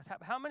poll real fast.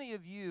 How many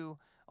of you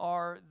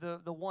are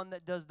the one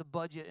that does the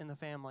budget in the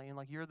family, and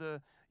like you're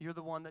the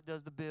one that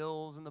does the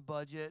bills and the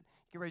budget?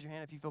 You can raise your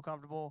hand if you feel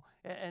comfortable,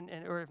 and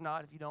or if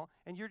not, if you don't.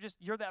 And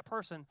you're that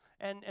person,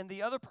 and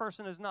the other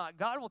person is not.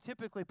 God will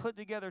typically put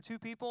together two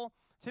people.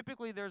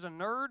 Typically, there's a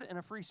nerd and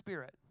a free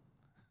spirit.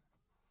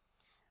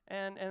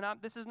 And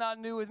this is not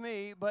new with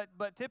me, but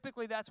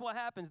typically that's what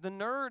happens. The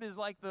nerd is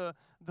like the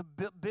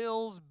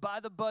bills, by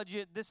the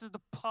budget, this is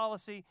the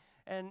policy,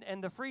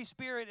 and the free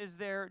spirit is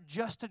there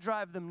just to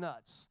drive them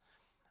nuts.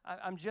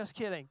 I'm just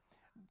kidding.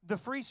 The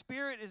free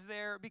spirit is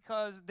there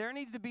because there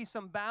needs to be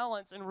some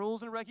balance in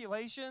rules and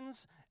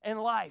regulations in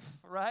life,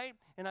 right?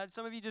 And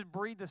some of you just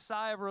breathed a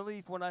sigh of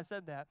relief when I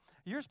said that.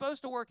 You're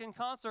supposed to work in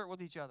concert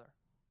with each other.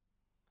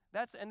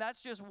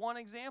 That's just one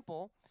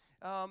example.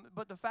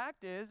 But the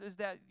fact is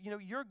that,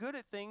 you're good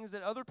at things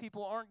that other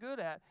people aren't good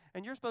at.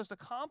 And you're supposed to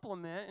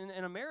complement,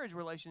 in a marriage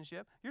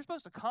relationship, you're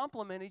supposed to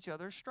complement each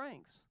other's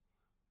strengths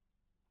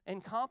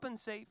and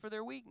compensate for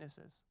their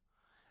weaknesses.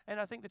 And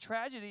I think the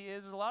tragedy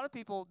is a lot of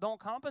people don't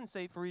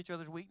compensate for each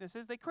other's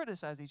weaknesses. They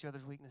criticize each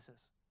other's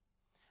weaknesses.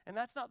 And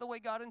that's not the way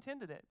God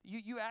intended it.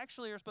 You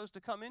actually are supposed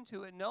to come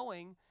into it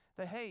knowing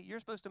that, hey,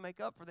 you're supposed to make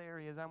up for the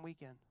areas I'm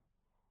weak in.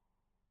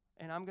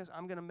 And I'm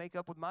going to make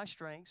up with my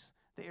strengths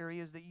the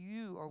areas that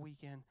you are weak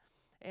in.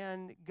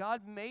 And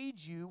God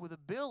made you with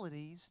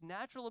abilities,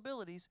 natural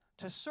abilities,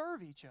 to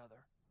serve each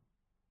other.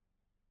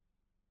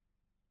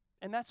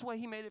 And that's the way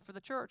he made it for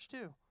the church,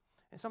 too.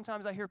 And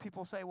sometimes I hear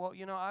people say, well,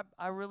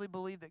 I really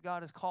believe that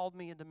God has called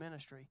me into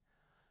ministry.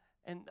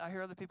 And I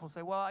hear other people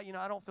say, well, I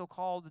don't feel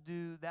called to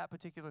do that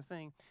particular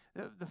thing.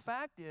 The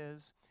fact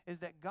is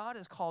that God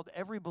has called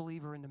every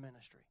believer into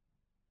ministry.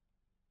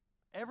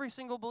 Every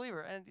single believer.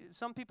 And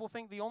some people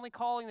think the only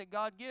calling that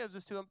God gives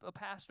is to a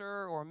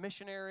pastor or a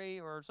missionary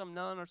or some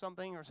nun or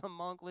something or some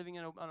monk living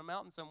on a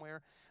mountain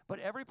somewhere. But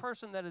every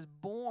person that is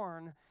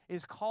born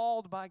is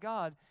called by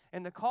God.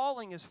 And the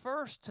calling is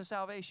first to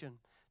salvation,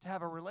 to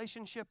have a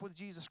relationship with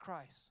Jesus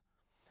Christ.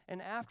 And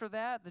after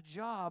that, the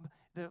job,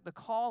 the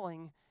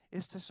calling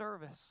is to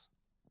service.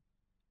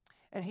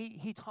 And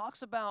he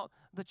talks about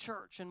the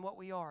church and what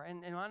we are.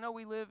 And I know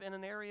we live in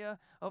an area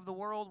of the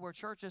world where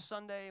church is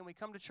Sunday and we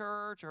come to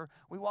church or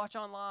we watch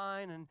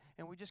online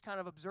and we just kind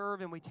of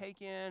observe and we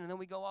take in and then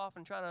we go off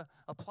and try to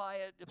apply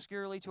it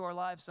obscurely to our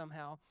lives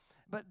somehow.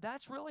 But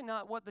that's really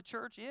not what the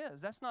church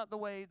is. That's not the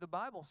way the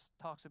Bible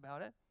talks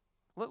about it.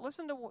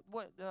 Listen to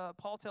what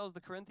Paul tells the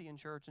Corinthian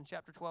church in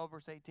chapter 12,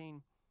 verse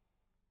 18.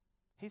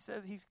 He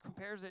says, he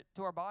compares it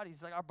to our bodies.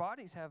 He's like, our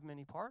bodies have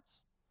many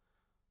parts.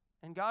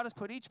 And God has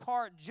put each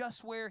part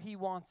just where he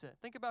wants it.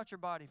 Think about your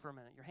body for a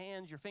minute. Your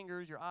hands, your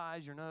fingers, your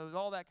eyes, your nose,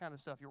 all that kind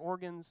of stuff. Your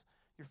organs,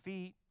 your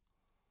feet.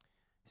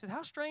 He says,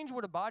 how strange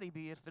would a body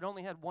be if it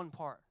only had one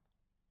part?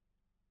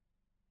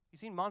 You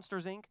seen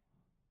Monsters, Inc.?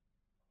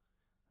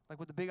 Like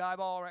with the big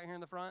eyeball right here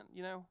in the front,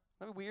 That'd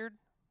be weird.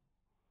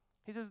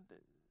 He says,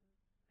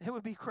 it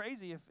would be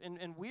crazy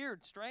and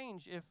weird,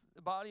 strange if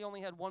the body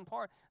only had one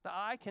part. The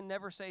eye can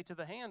never say to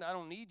the hand, I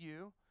don't need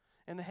you.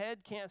 And the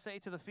head can't say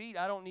to the feet,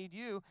 I don't need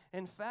you.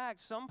 In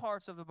fact, some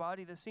parts of the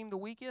body that seem the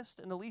weakest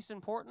and the least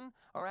important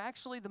are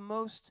actually the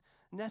most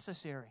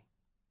necessary.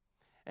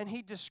 And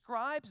he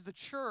describes the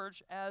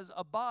church as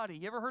a body.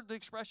 You ever heard the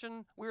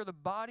expression, we are the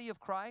body of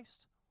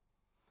Christ?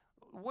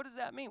 What does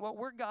that mean? Well,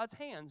 we're God's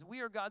hands.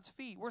 We are God's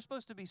feet. We're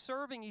supposed to be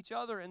serving each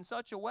other in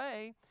such a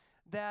way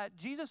that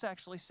Jesus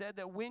actually said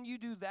that when you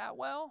do that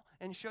well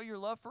and show your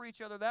love for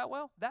each other that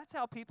well, that's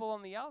how people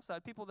on the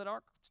outside, people that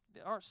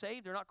aren't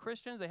saved, they're not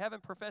Christians, they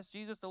haven't professed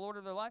Jesus the Lord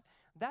of their life,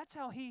 that's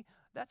how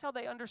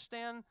they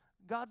understand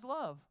God's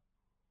love,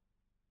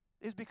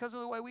 is because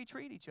of the way we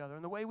treat each other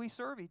and the way we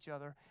serve each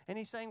other. And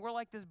he's saying we're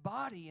like this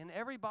body, and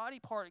every body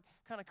part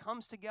kind of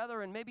comes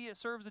together, and maybe it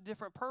serves a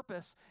different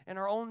purpose in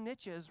our own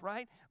niches,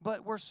 right?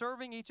 But we're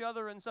serving each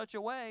other in such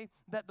a way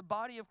that the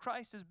body of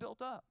Christ is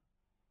built up.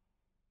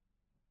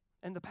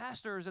 And the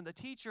pastors and the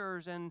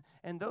teachers and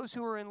those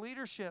who are in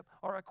leadership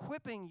are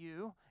equipping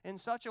you in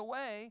such a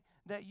way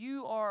that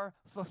you are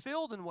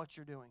fulfilled in what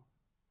you're doing.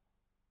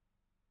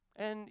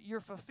 And you're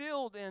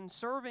fulfilled in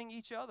serving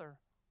each other.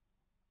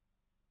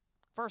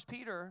 1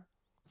 Peter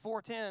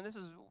 4:10, this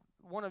is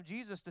one of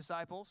Jesus'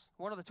 disciples,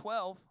 one of the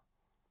 12.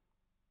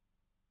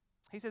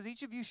 He says,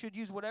 each of you should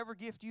use whatever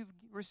gift you've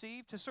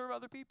received to serve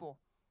other people.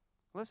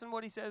 Listen to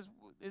what he says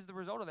is the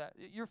result of that.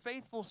 You're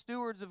faithful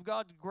stewards of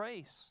God's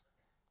grace.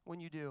 When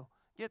you do,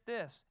 get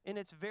this, in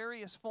its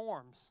various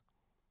forms.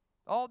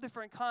 All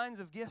different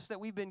kinds of gifts that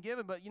we've been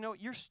given, but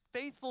you're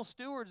faithful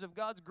stewards of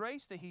God's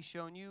grace that he's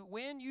shown you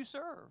when you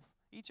serve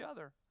each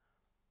other.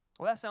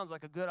 Well, that sounds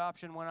like a good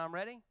option when I'm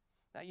ready.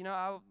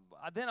 Now,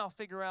 then I'll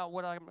figure out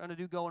what I'm going to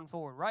do going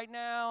forward. Right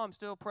now, I'm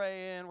still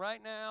praying.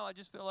 Right now, I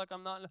just feel like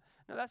I'm not.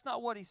 No, that's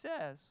not what he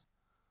says.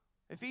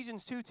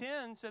 Ephesians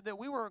 2:10 said that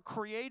we were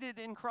created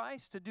in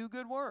Christ to do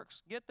good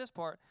works. Get this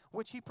part,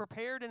 which he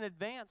prepared in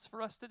advance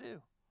for us to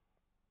do.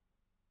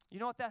 You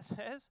know what that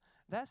says?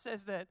 That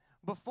says that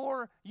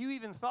before you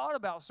even thought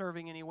about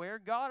serving anywhere,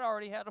 God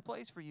already had a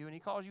place for you, and he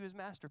calls you his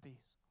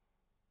masterpiece.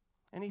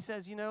 And he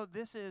says,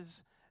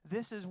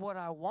 this is what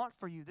I want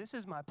for you. This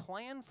is my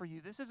plan for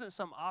you. This isn't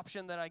some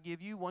option that I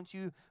give you once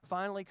you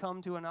finally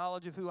come to a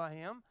knowledge of who I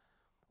am.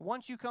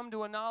 Once you come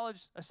to a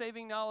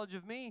saving knowledge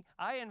of me,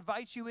 I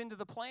invite you into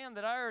the plan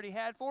that I already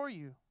had for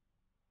you.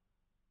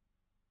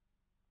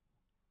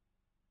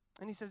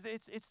 And he says,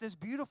 it's this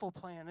beautiful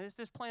plan. It's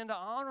this plan to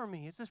honor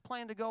me. It's this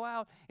plan to go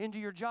out into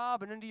your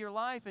job and into your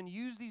life and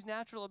use these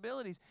natural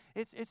abilities.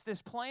 It's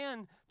this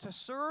plan to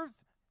serve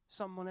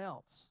someone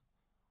else.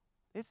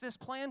 It's this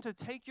plan to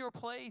take your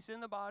place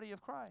in the body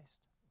of Christ.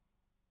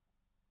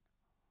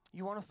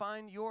 You want to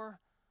find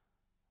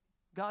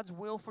God's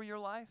will for your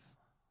life?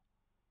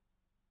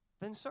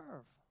 Then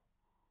serve.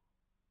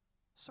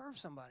 Serve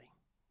somebody.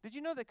 Did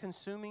you know that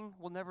consuming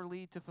will never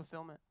lead to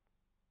fulfillment?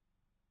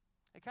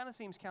 It kind of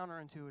seems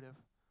counterintuitive.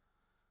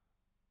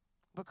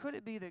 But could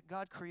it be that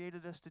God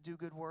created us to do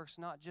good works,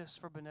 not just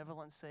for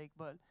benevolence sake,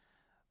 but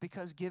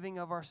because giving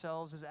of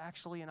ourselves is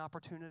actually an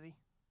opportunity?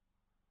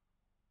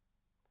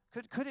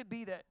 Could it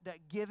be that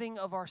giving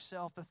of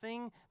ourselves, the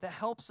thing that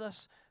helps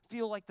us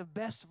feel like the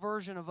best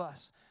version of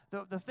us,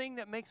 the thing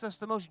that makes us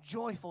the most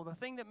joyful, the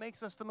thing that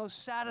makes us the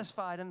most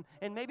satisfied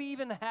and maybe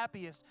even the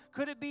happiest,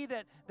 could it be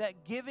that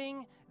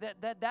giving,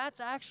 that's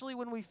actually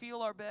when we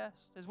feel our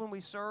best, is when we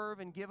serve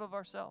and give of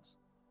ourselves?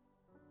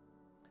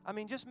 I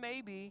mean, just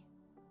maybe,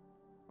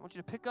 I want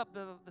you to pick up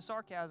the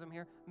sarcasm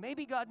here,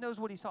 maybe God knows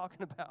what he's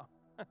talking about.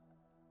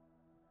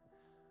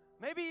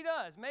 Maybe he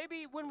does.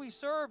 Maybe when we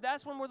serve,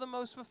 that's when we're the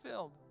most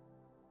fulfilled.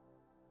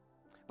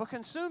 But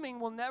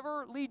consuming will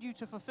never lead you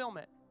to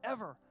fulfillment,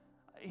 ever.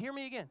 Hear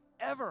me again,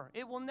 ever.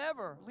 It will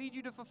never lead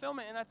you to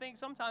fulfillment. And I think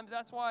sometimes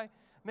that's why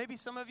maybe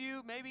some of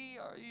you,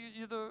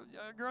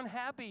 you're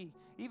unhappy.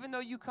 Even though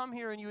you come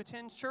here and you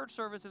attend church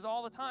services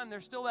all the time,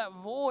 there's still that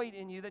void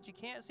in you that you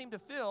can't seem to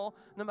fill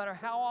no matter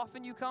how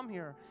often you come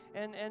here.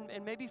 And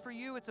maybe for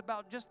you, it's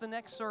about just the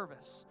next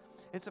service.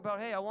 It's about,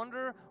 hey, I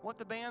wonder what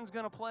the band's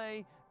going to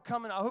play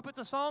coming. I hope it's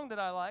a song that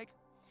I like.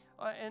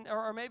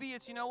 Or maybe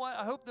it's,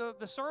 I hope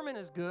the sermon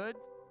is good.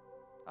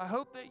 I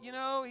hope that,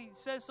 he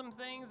says some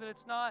things that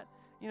it's not,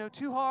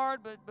 too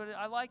hard, but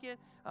I like it.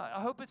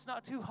 I hope it's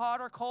not too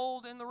hot or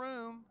cold in the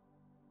room,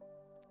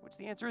 which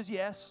the answer is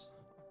yes.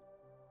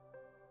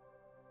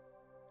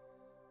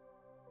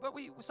 But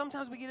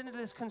sometimes we get into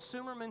this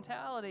consumer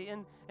mentality,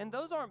 and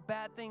those aren't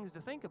bad things to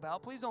think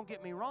about. Please don't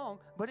get me wrong,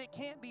 but it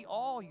can't be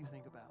all you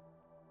think about.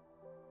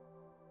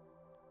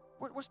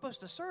 We're supposed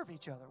to serve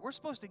each other. We're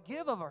supposed to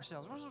give of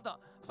ourselves. We're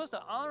supposed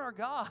to honor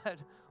God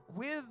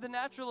with the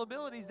natural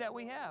abilities that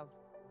we have.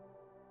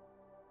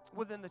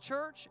 Within the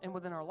church and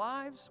within our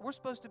lives, we're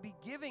supposed to be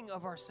giving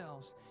of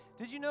ourselves.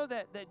 Did you know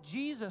that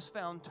Jesus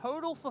found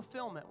total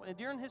fulfillment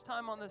during his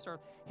time on this earth?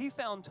 He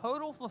found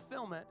total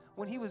fulfillment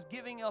when he was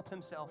giving up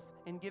himself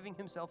and giving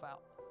himself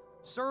out,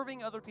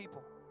 serving other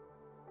people.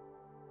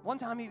 One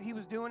time he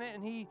was doing it,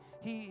 and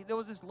there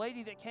was this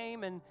lady that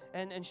came,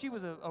 and she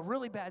was a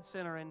really bad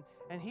sinner,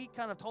 and he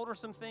kind of told her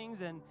some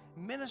things and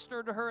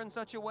ministered to her in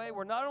such a way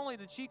where not only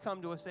did she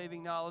come to a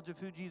saving knowledge of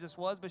who Jesus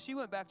was, but she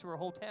went back to her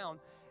whole town,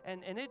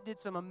 and it did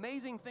some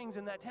amazing things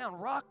in that town,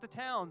 rocked the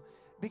town,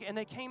 and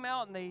they came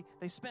out and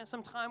they spent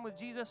some time with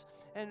Jesus,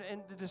 and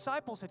the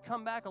disciples had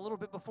come back a little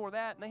bit before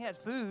that, and they had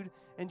food,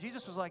 and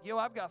Jesus was like, yo,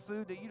 I've got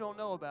food that you don't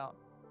know about.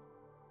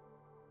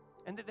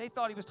 And they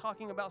thought he was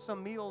talking about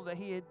some meal that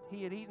he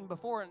had eaten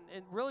before.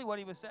 And really what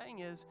he was saying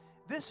is,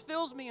 this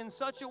fills me in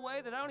such a way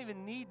that I don't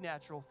even need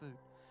natural food.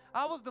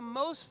 I was the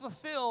most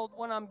fulfilled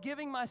when I'm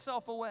giving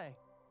myself away.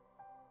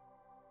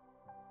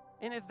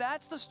 And if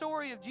that's the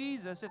story of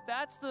Jesus, if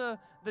that's the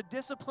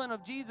discipline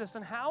of Jesus,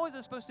 then how is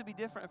it supposed to be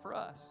different for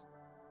us?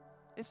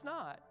 It's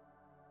not.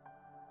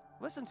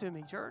 Listen to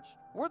me, church.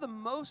 We're the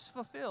most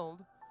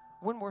fulfilled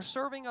when we're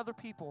serving other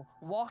people,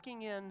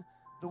 walking in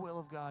the will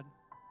of God.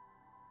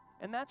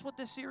 And that's what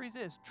this series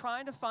is,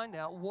 trying to find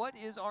out what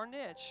is our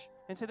niche.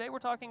 And today we're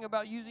talking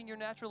about using your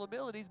natural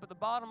abilities, but the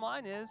bottom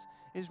line is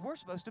we're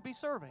supposed to be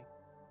serving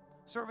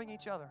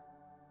each other.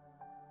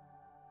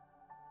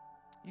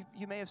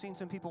 You may have seen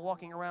some people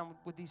walking around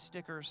with these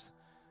stickers,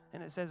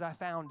 and it says, I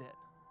found it.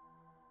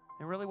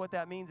 And really what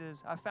that means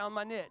is, I found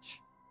my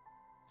niche,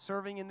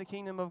 serving in the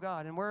kingdom of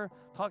God. And we're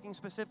talking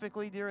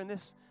specifically during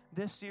this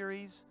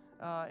series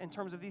in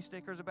terms of these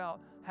stickers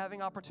about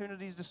having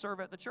opportunities to serve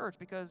at the church,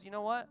 because you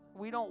know what?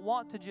 We don't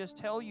want to just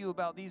tell you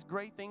about these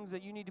great things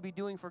that you need to be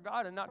doing for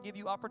God and not give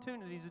you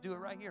opportunities to do it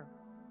right here.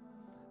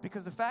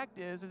 Because the fact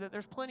is that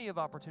there's plenty of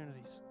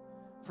opportunities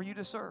for you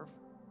to serve.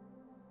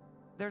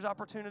 There's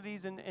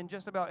opportunities in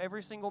just about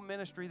every single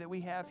ministry that we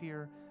have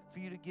here for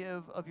you to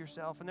give of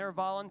yourself. And there are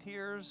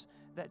volunteers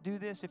that do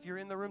this. If you're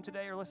in the room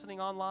today or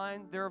listening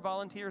online, there are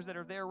volunteers that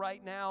are there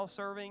right now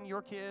serving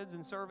your kids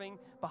and serving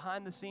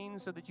behind the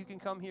scenes so that you can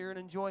come here and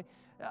enjoy.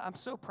 I'm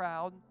so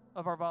proud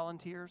of our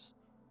volunteers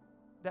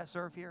that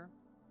serve here.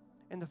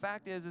 And the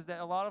fact is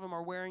that a lot of them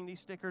are wearing these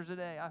stickers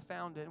today. I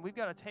found it. And we've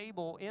got a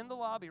table in the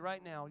lobby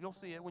right now. You'll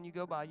see it when you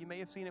go by. You may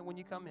have seen it when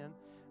you come in.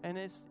 And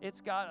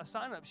it's got a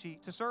sign-up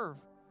sheet to serve.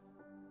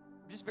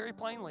 just very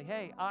plainly,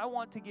 hey, I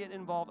want to get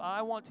involved.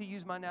 I want to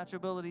use my natural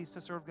abilities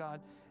to serve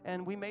God.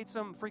 And we made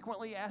some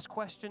frequently asked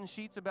question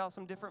sheets about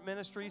some different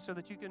ministries so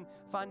that you can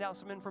find out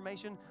some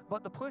information.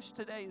 But the push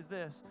today is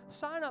this: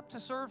 sign up to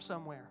serve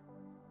somewhere.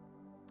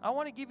 I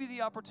want to give you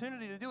the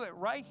opportunity to do it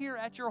right here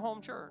at your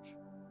home church.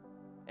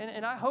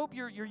 And I hope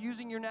you're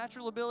using your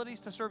natural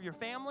abilities to serve your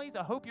families.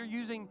 I hope you're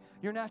using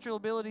your natural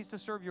abilities to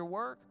serve your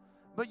work.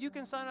 But you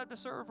can sign up to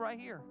serve right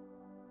here.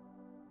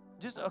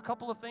 Just a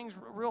couple of things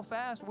real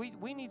fast.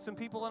 We need some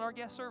people in our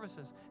guest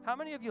services. How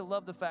many of you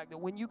love the fact that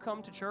when you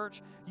come to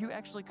church, you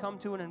actually come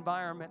to an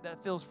environment that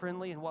feels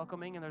friendly and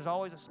welcoming, and there's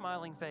always a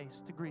smiling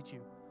face to greet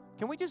you?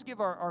 Can we just give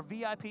our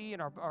VIP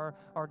and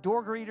our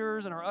door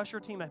greeters and our usher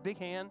team a big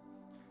hand?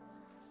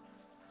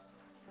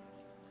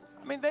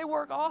 I mean, they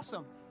work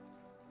awesome.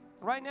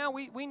 Right now,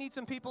 we need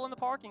some people in the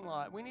parking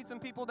lot. We need some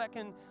people that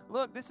can,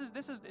 look, this is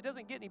it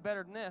doesn't get any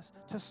better than this,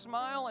 to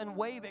smile and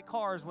wave at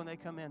cars when they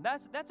come in.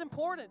 That's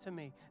important to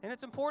me, and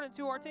it's important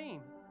to our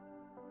team.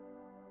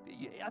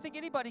 I think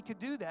anybody could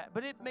do that,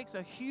 but it makes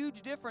a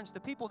huge difference to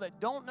people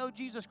that don't know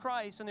Jesus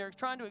Christ and they're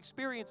trying to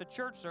experience a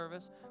church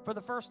service for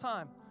the first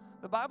time.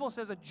 The Bible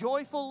says a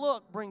joyful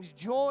look brings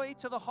joy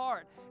to the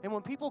heart. And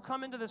when people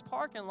come into this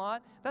parking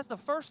lot, that's the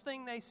first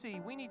thing they see.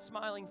 We need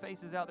smiling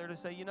faces out there to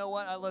say, you know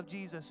what, I love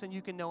Jesus, and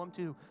you can know him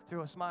too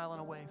through a smile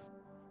and a wave.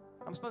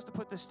 I'm supposed to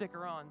put this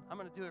sticker on. I'm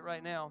going to do it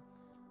right now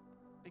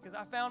because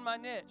I found my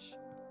niche.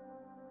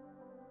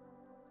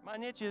 My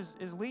niche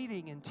is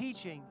leading and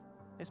teaching.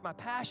 It's my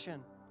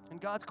passion,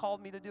 and God's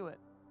called me to do it.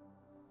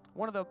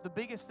 One of the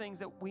biggest things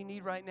that we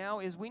need right now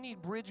is we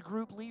need bridge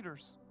group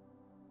leaders.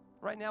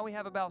 Right now we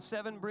have about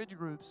 7 bridge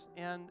groups,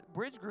 and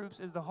bridge groups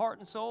is the heart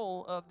and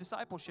soul of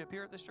discipleship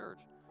here at this church.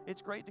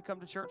 It's great to come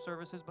to church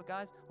services, but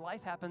guys,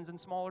 life happens in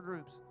smaller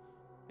groups.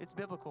 It's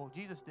biblical.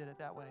 Jesus did it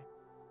that way.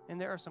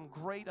 And there are some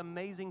great,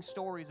 amazing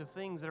stories of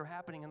things that are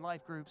happening in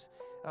life groups,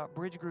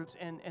 bridge groups,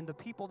 and the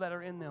people that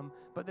are in them.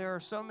 But there are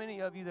so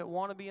many of you that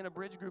want to be in a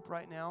bridge group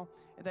right now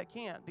that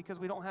can't because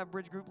we don't have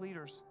bridge group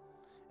leaders.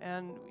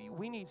 And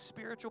we need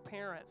spiritual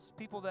parents,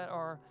 people that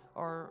are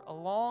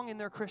along in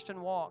their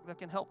Christian walk that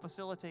can help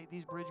facilitate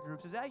these bridge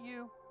groups. Is that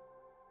you?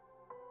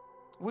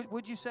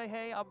 Would you say,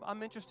 hey,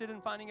 I'm interested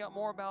in finding out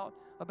more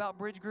about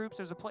bridge groups?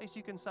 There's a place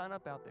you can sign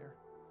up out there.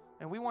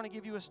 And we want to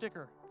give you a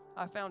sticker.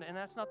 I found it, and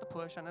that's not the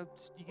push. I know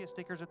you get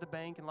stickers at the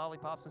bank and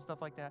lollipops and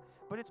stuff like that,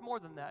 but it's more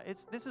than that.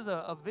 This is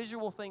a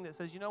visual thing that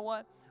says, you know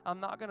what? I'm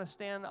not going to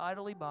stand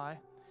idly by,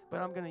 but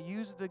I'm going to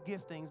use the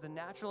giftings, the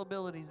natural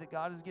abilities that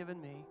God has given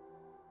me,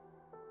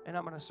 and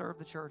I'm going to serve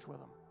the church with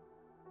them.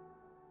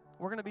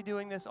 We're going to be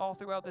doing this all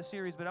throughout this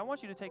series, but I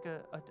want you to take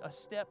a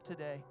step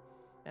today,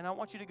 and I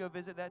want you to go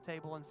visit that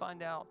table and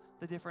find out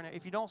the different.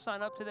 If you don't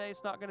sign up today,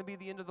 it's not going to be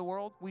the end of the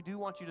world. We do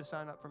want you to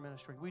sign up for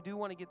ministry. We do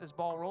want to get this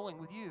ball rolling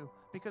with you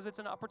because it's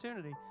an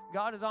opportunity.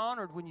 God is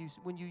honored when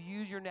you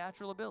use your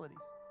natural abilities.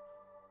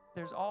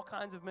 There's all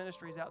kinds of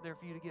ministries out there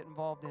for you to get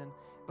involved in.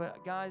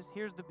 But guys,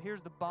 here's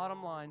the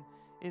bottom line,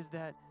 is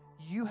that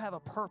you have a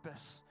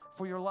purpose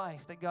for your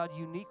life that God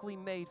uniquely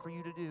made for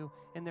you to do.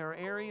 And there are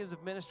areas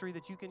of ministry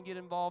that you can get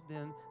involved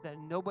in that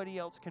nobody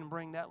else can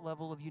bring that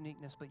level of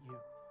uniqueness but you.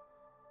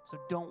 So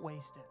don't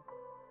waste it.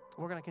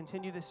 We're going to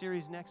continue this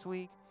series next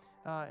week,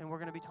 and we're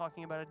going to be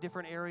talking about a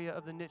different area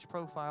of the niche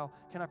profile.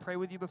 Can I pray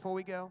with you before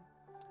we go?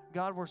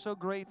 God, we're so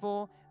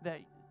grateful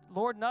that,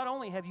 Lord, not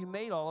only have you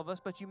made all of us,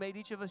 but you made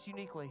each of us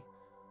uniquely.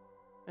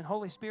 And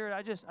Holy Spirit,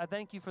 I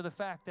thank you for the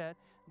fact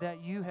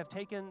that you have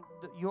taken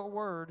your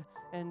word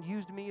and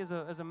used me as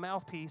a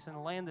mouthpiece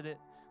and landed it,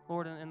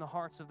 Lord, in the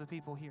hearts of the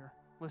people here,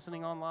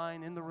 listening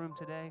online, in the room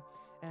today.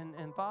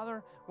 And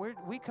Father,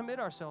 we commit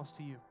ourselves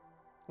to you.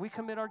 We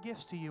commit our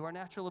gifts to you, our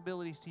natural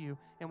abilities to you,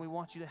 and we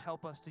want you to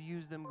help us to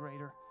use them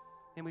greater.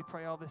 And we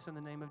pray all this in the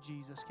name of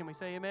Jesus. Can we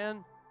say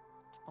amen?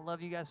 I love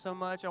you guys so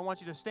much. I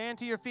want you to stand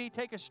to your feet,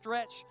 take a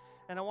stretch,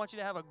 and I want you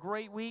to have a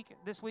great week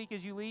this week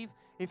as you leave.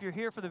 If you're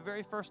here for the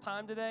very first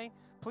time today,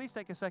 please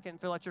take a second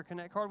and fill out your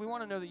Connect card. We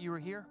want to know that you were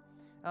here.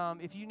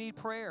 If you need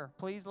prayer,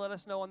 please let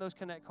us know on those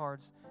Connect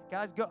cards.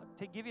 Guys,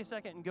 give you a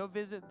second and go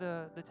visit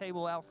the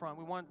table out front.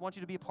 We want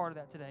you to be a part of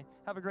that today.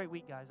 Have a great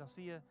week, guys. I'll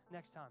see you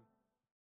next time.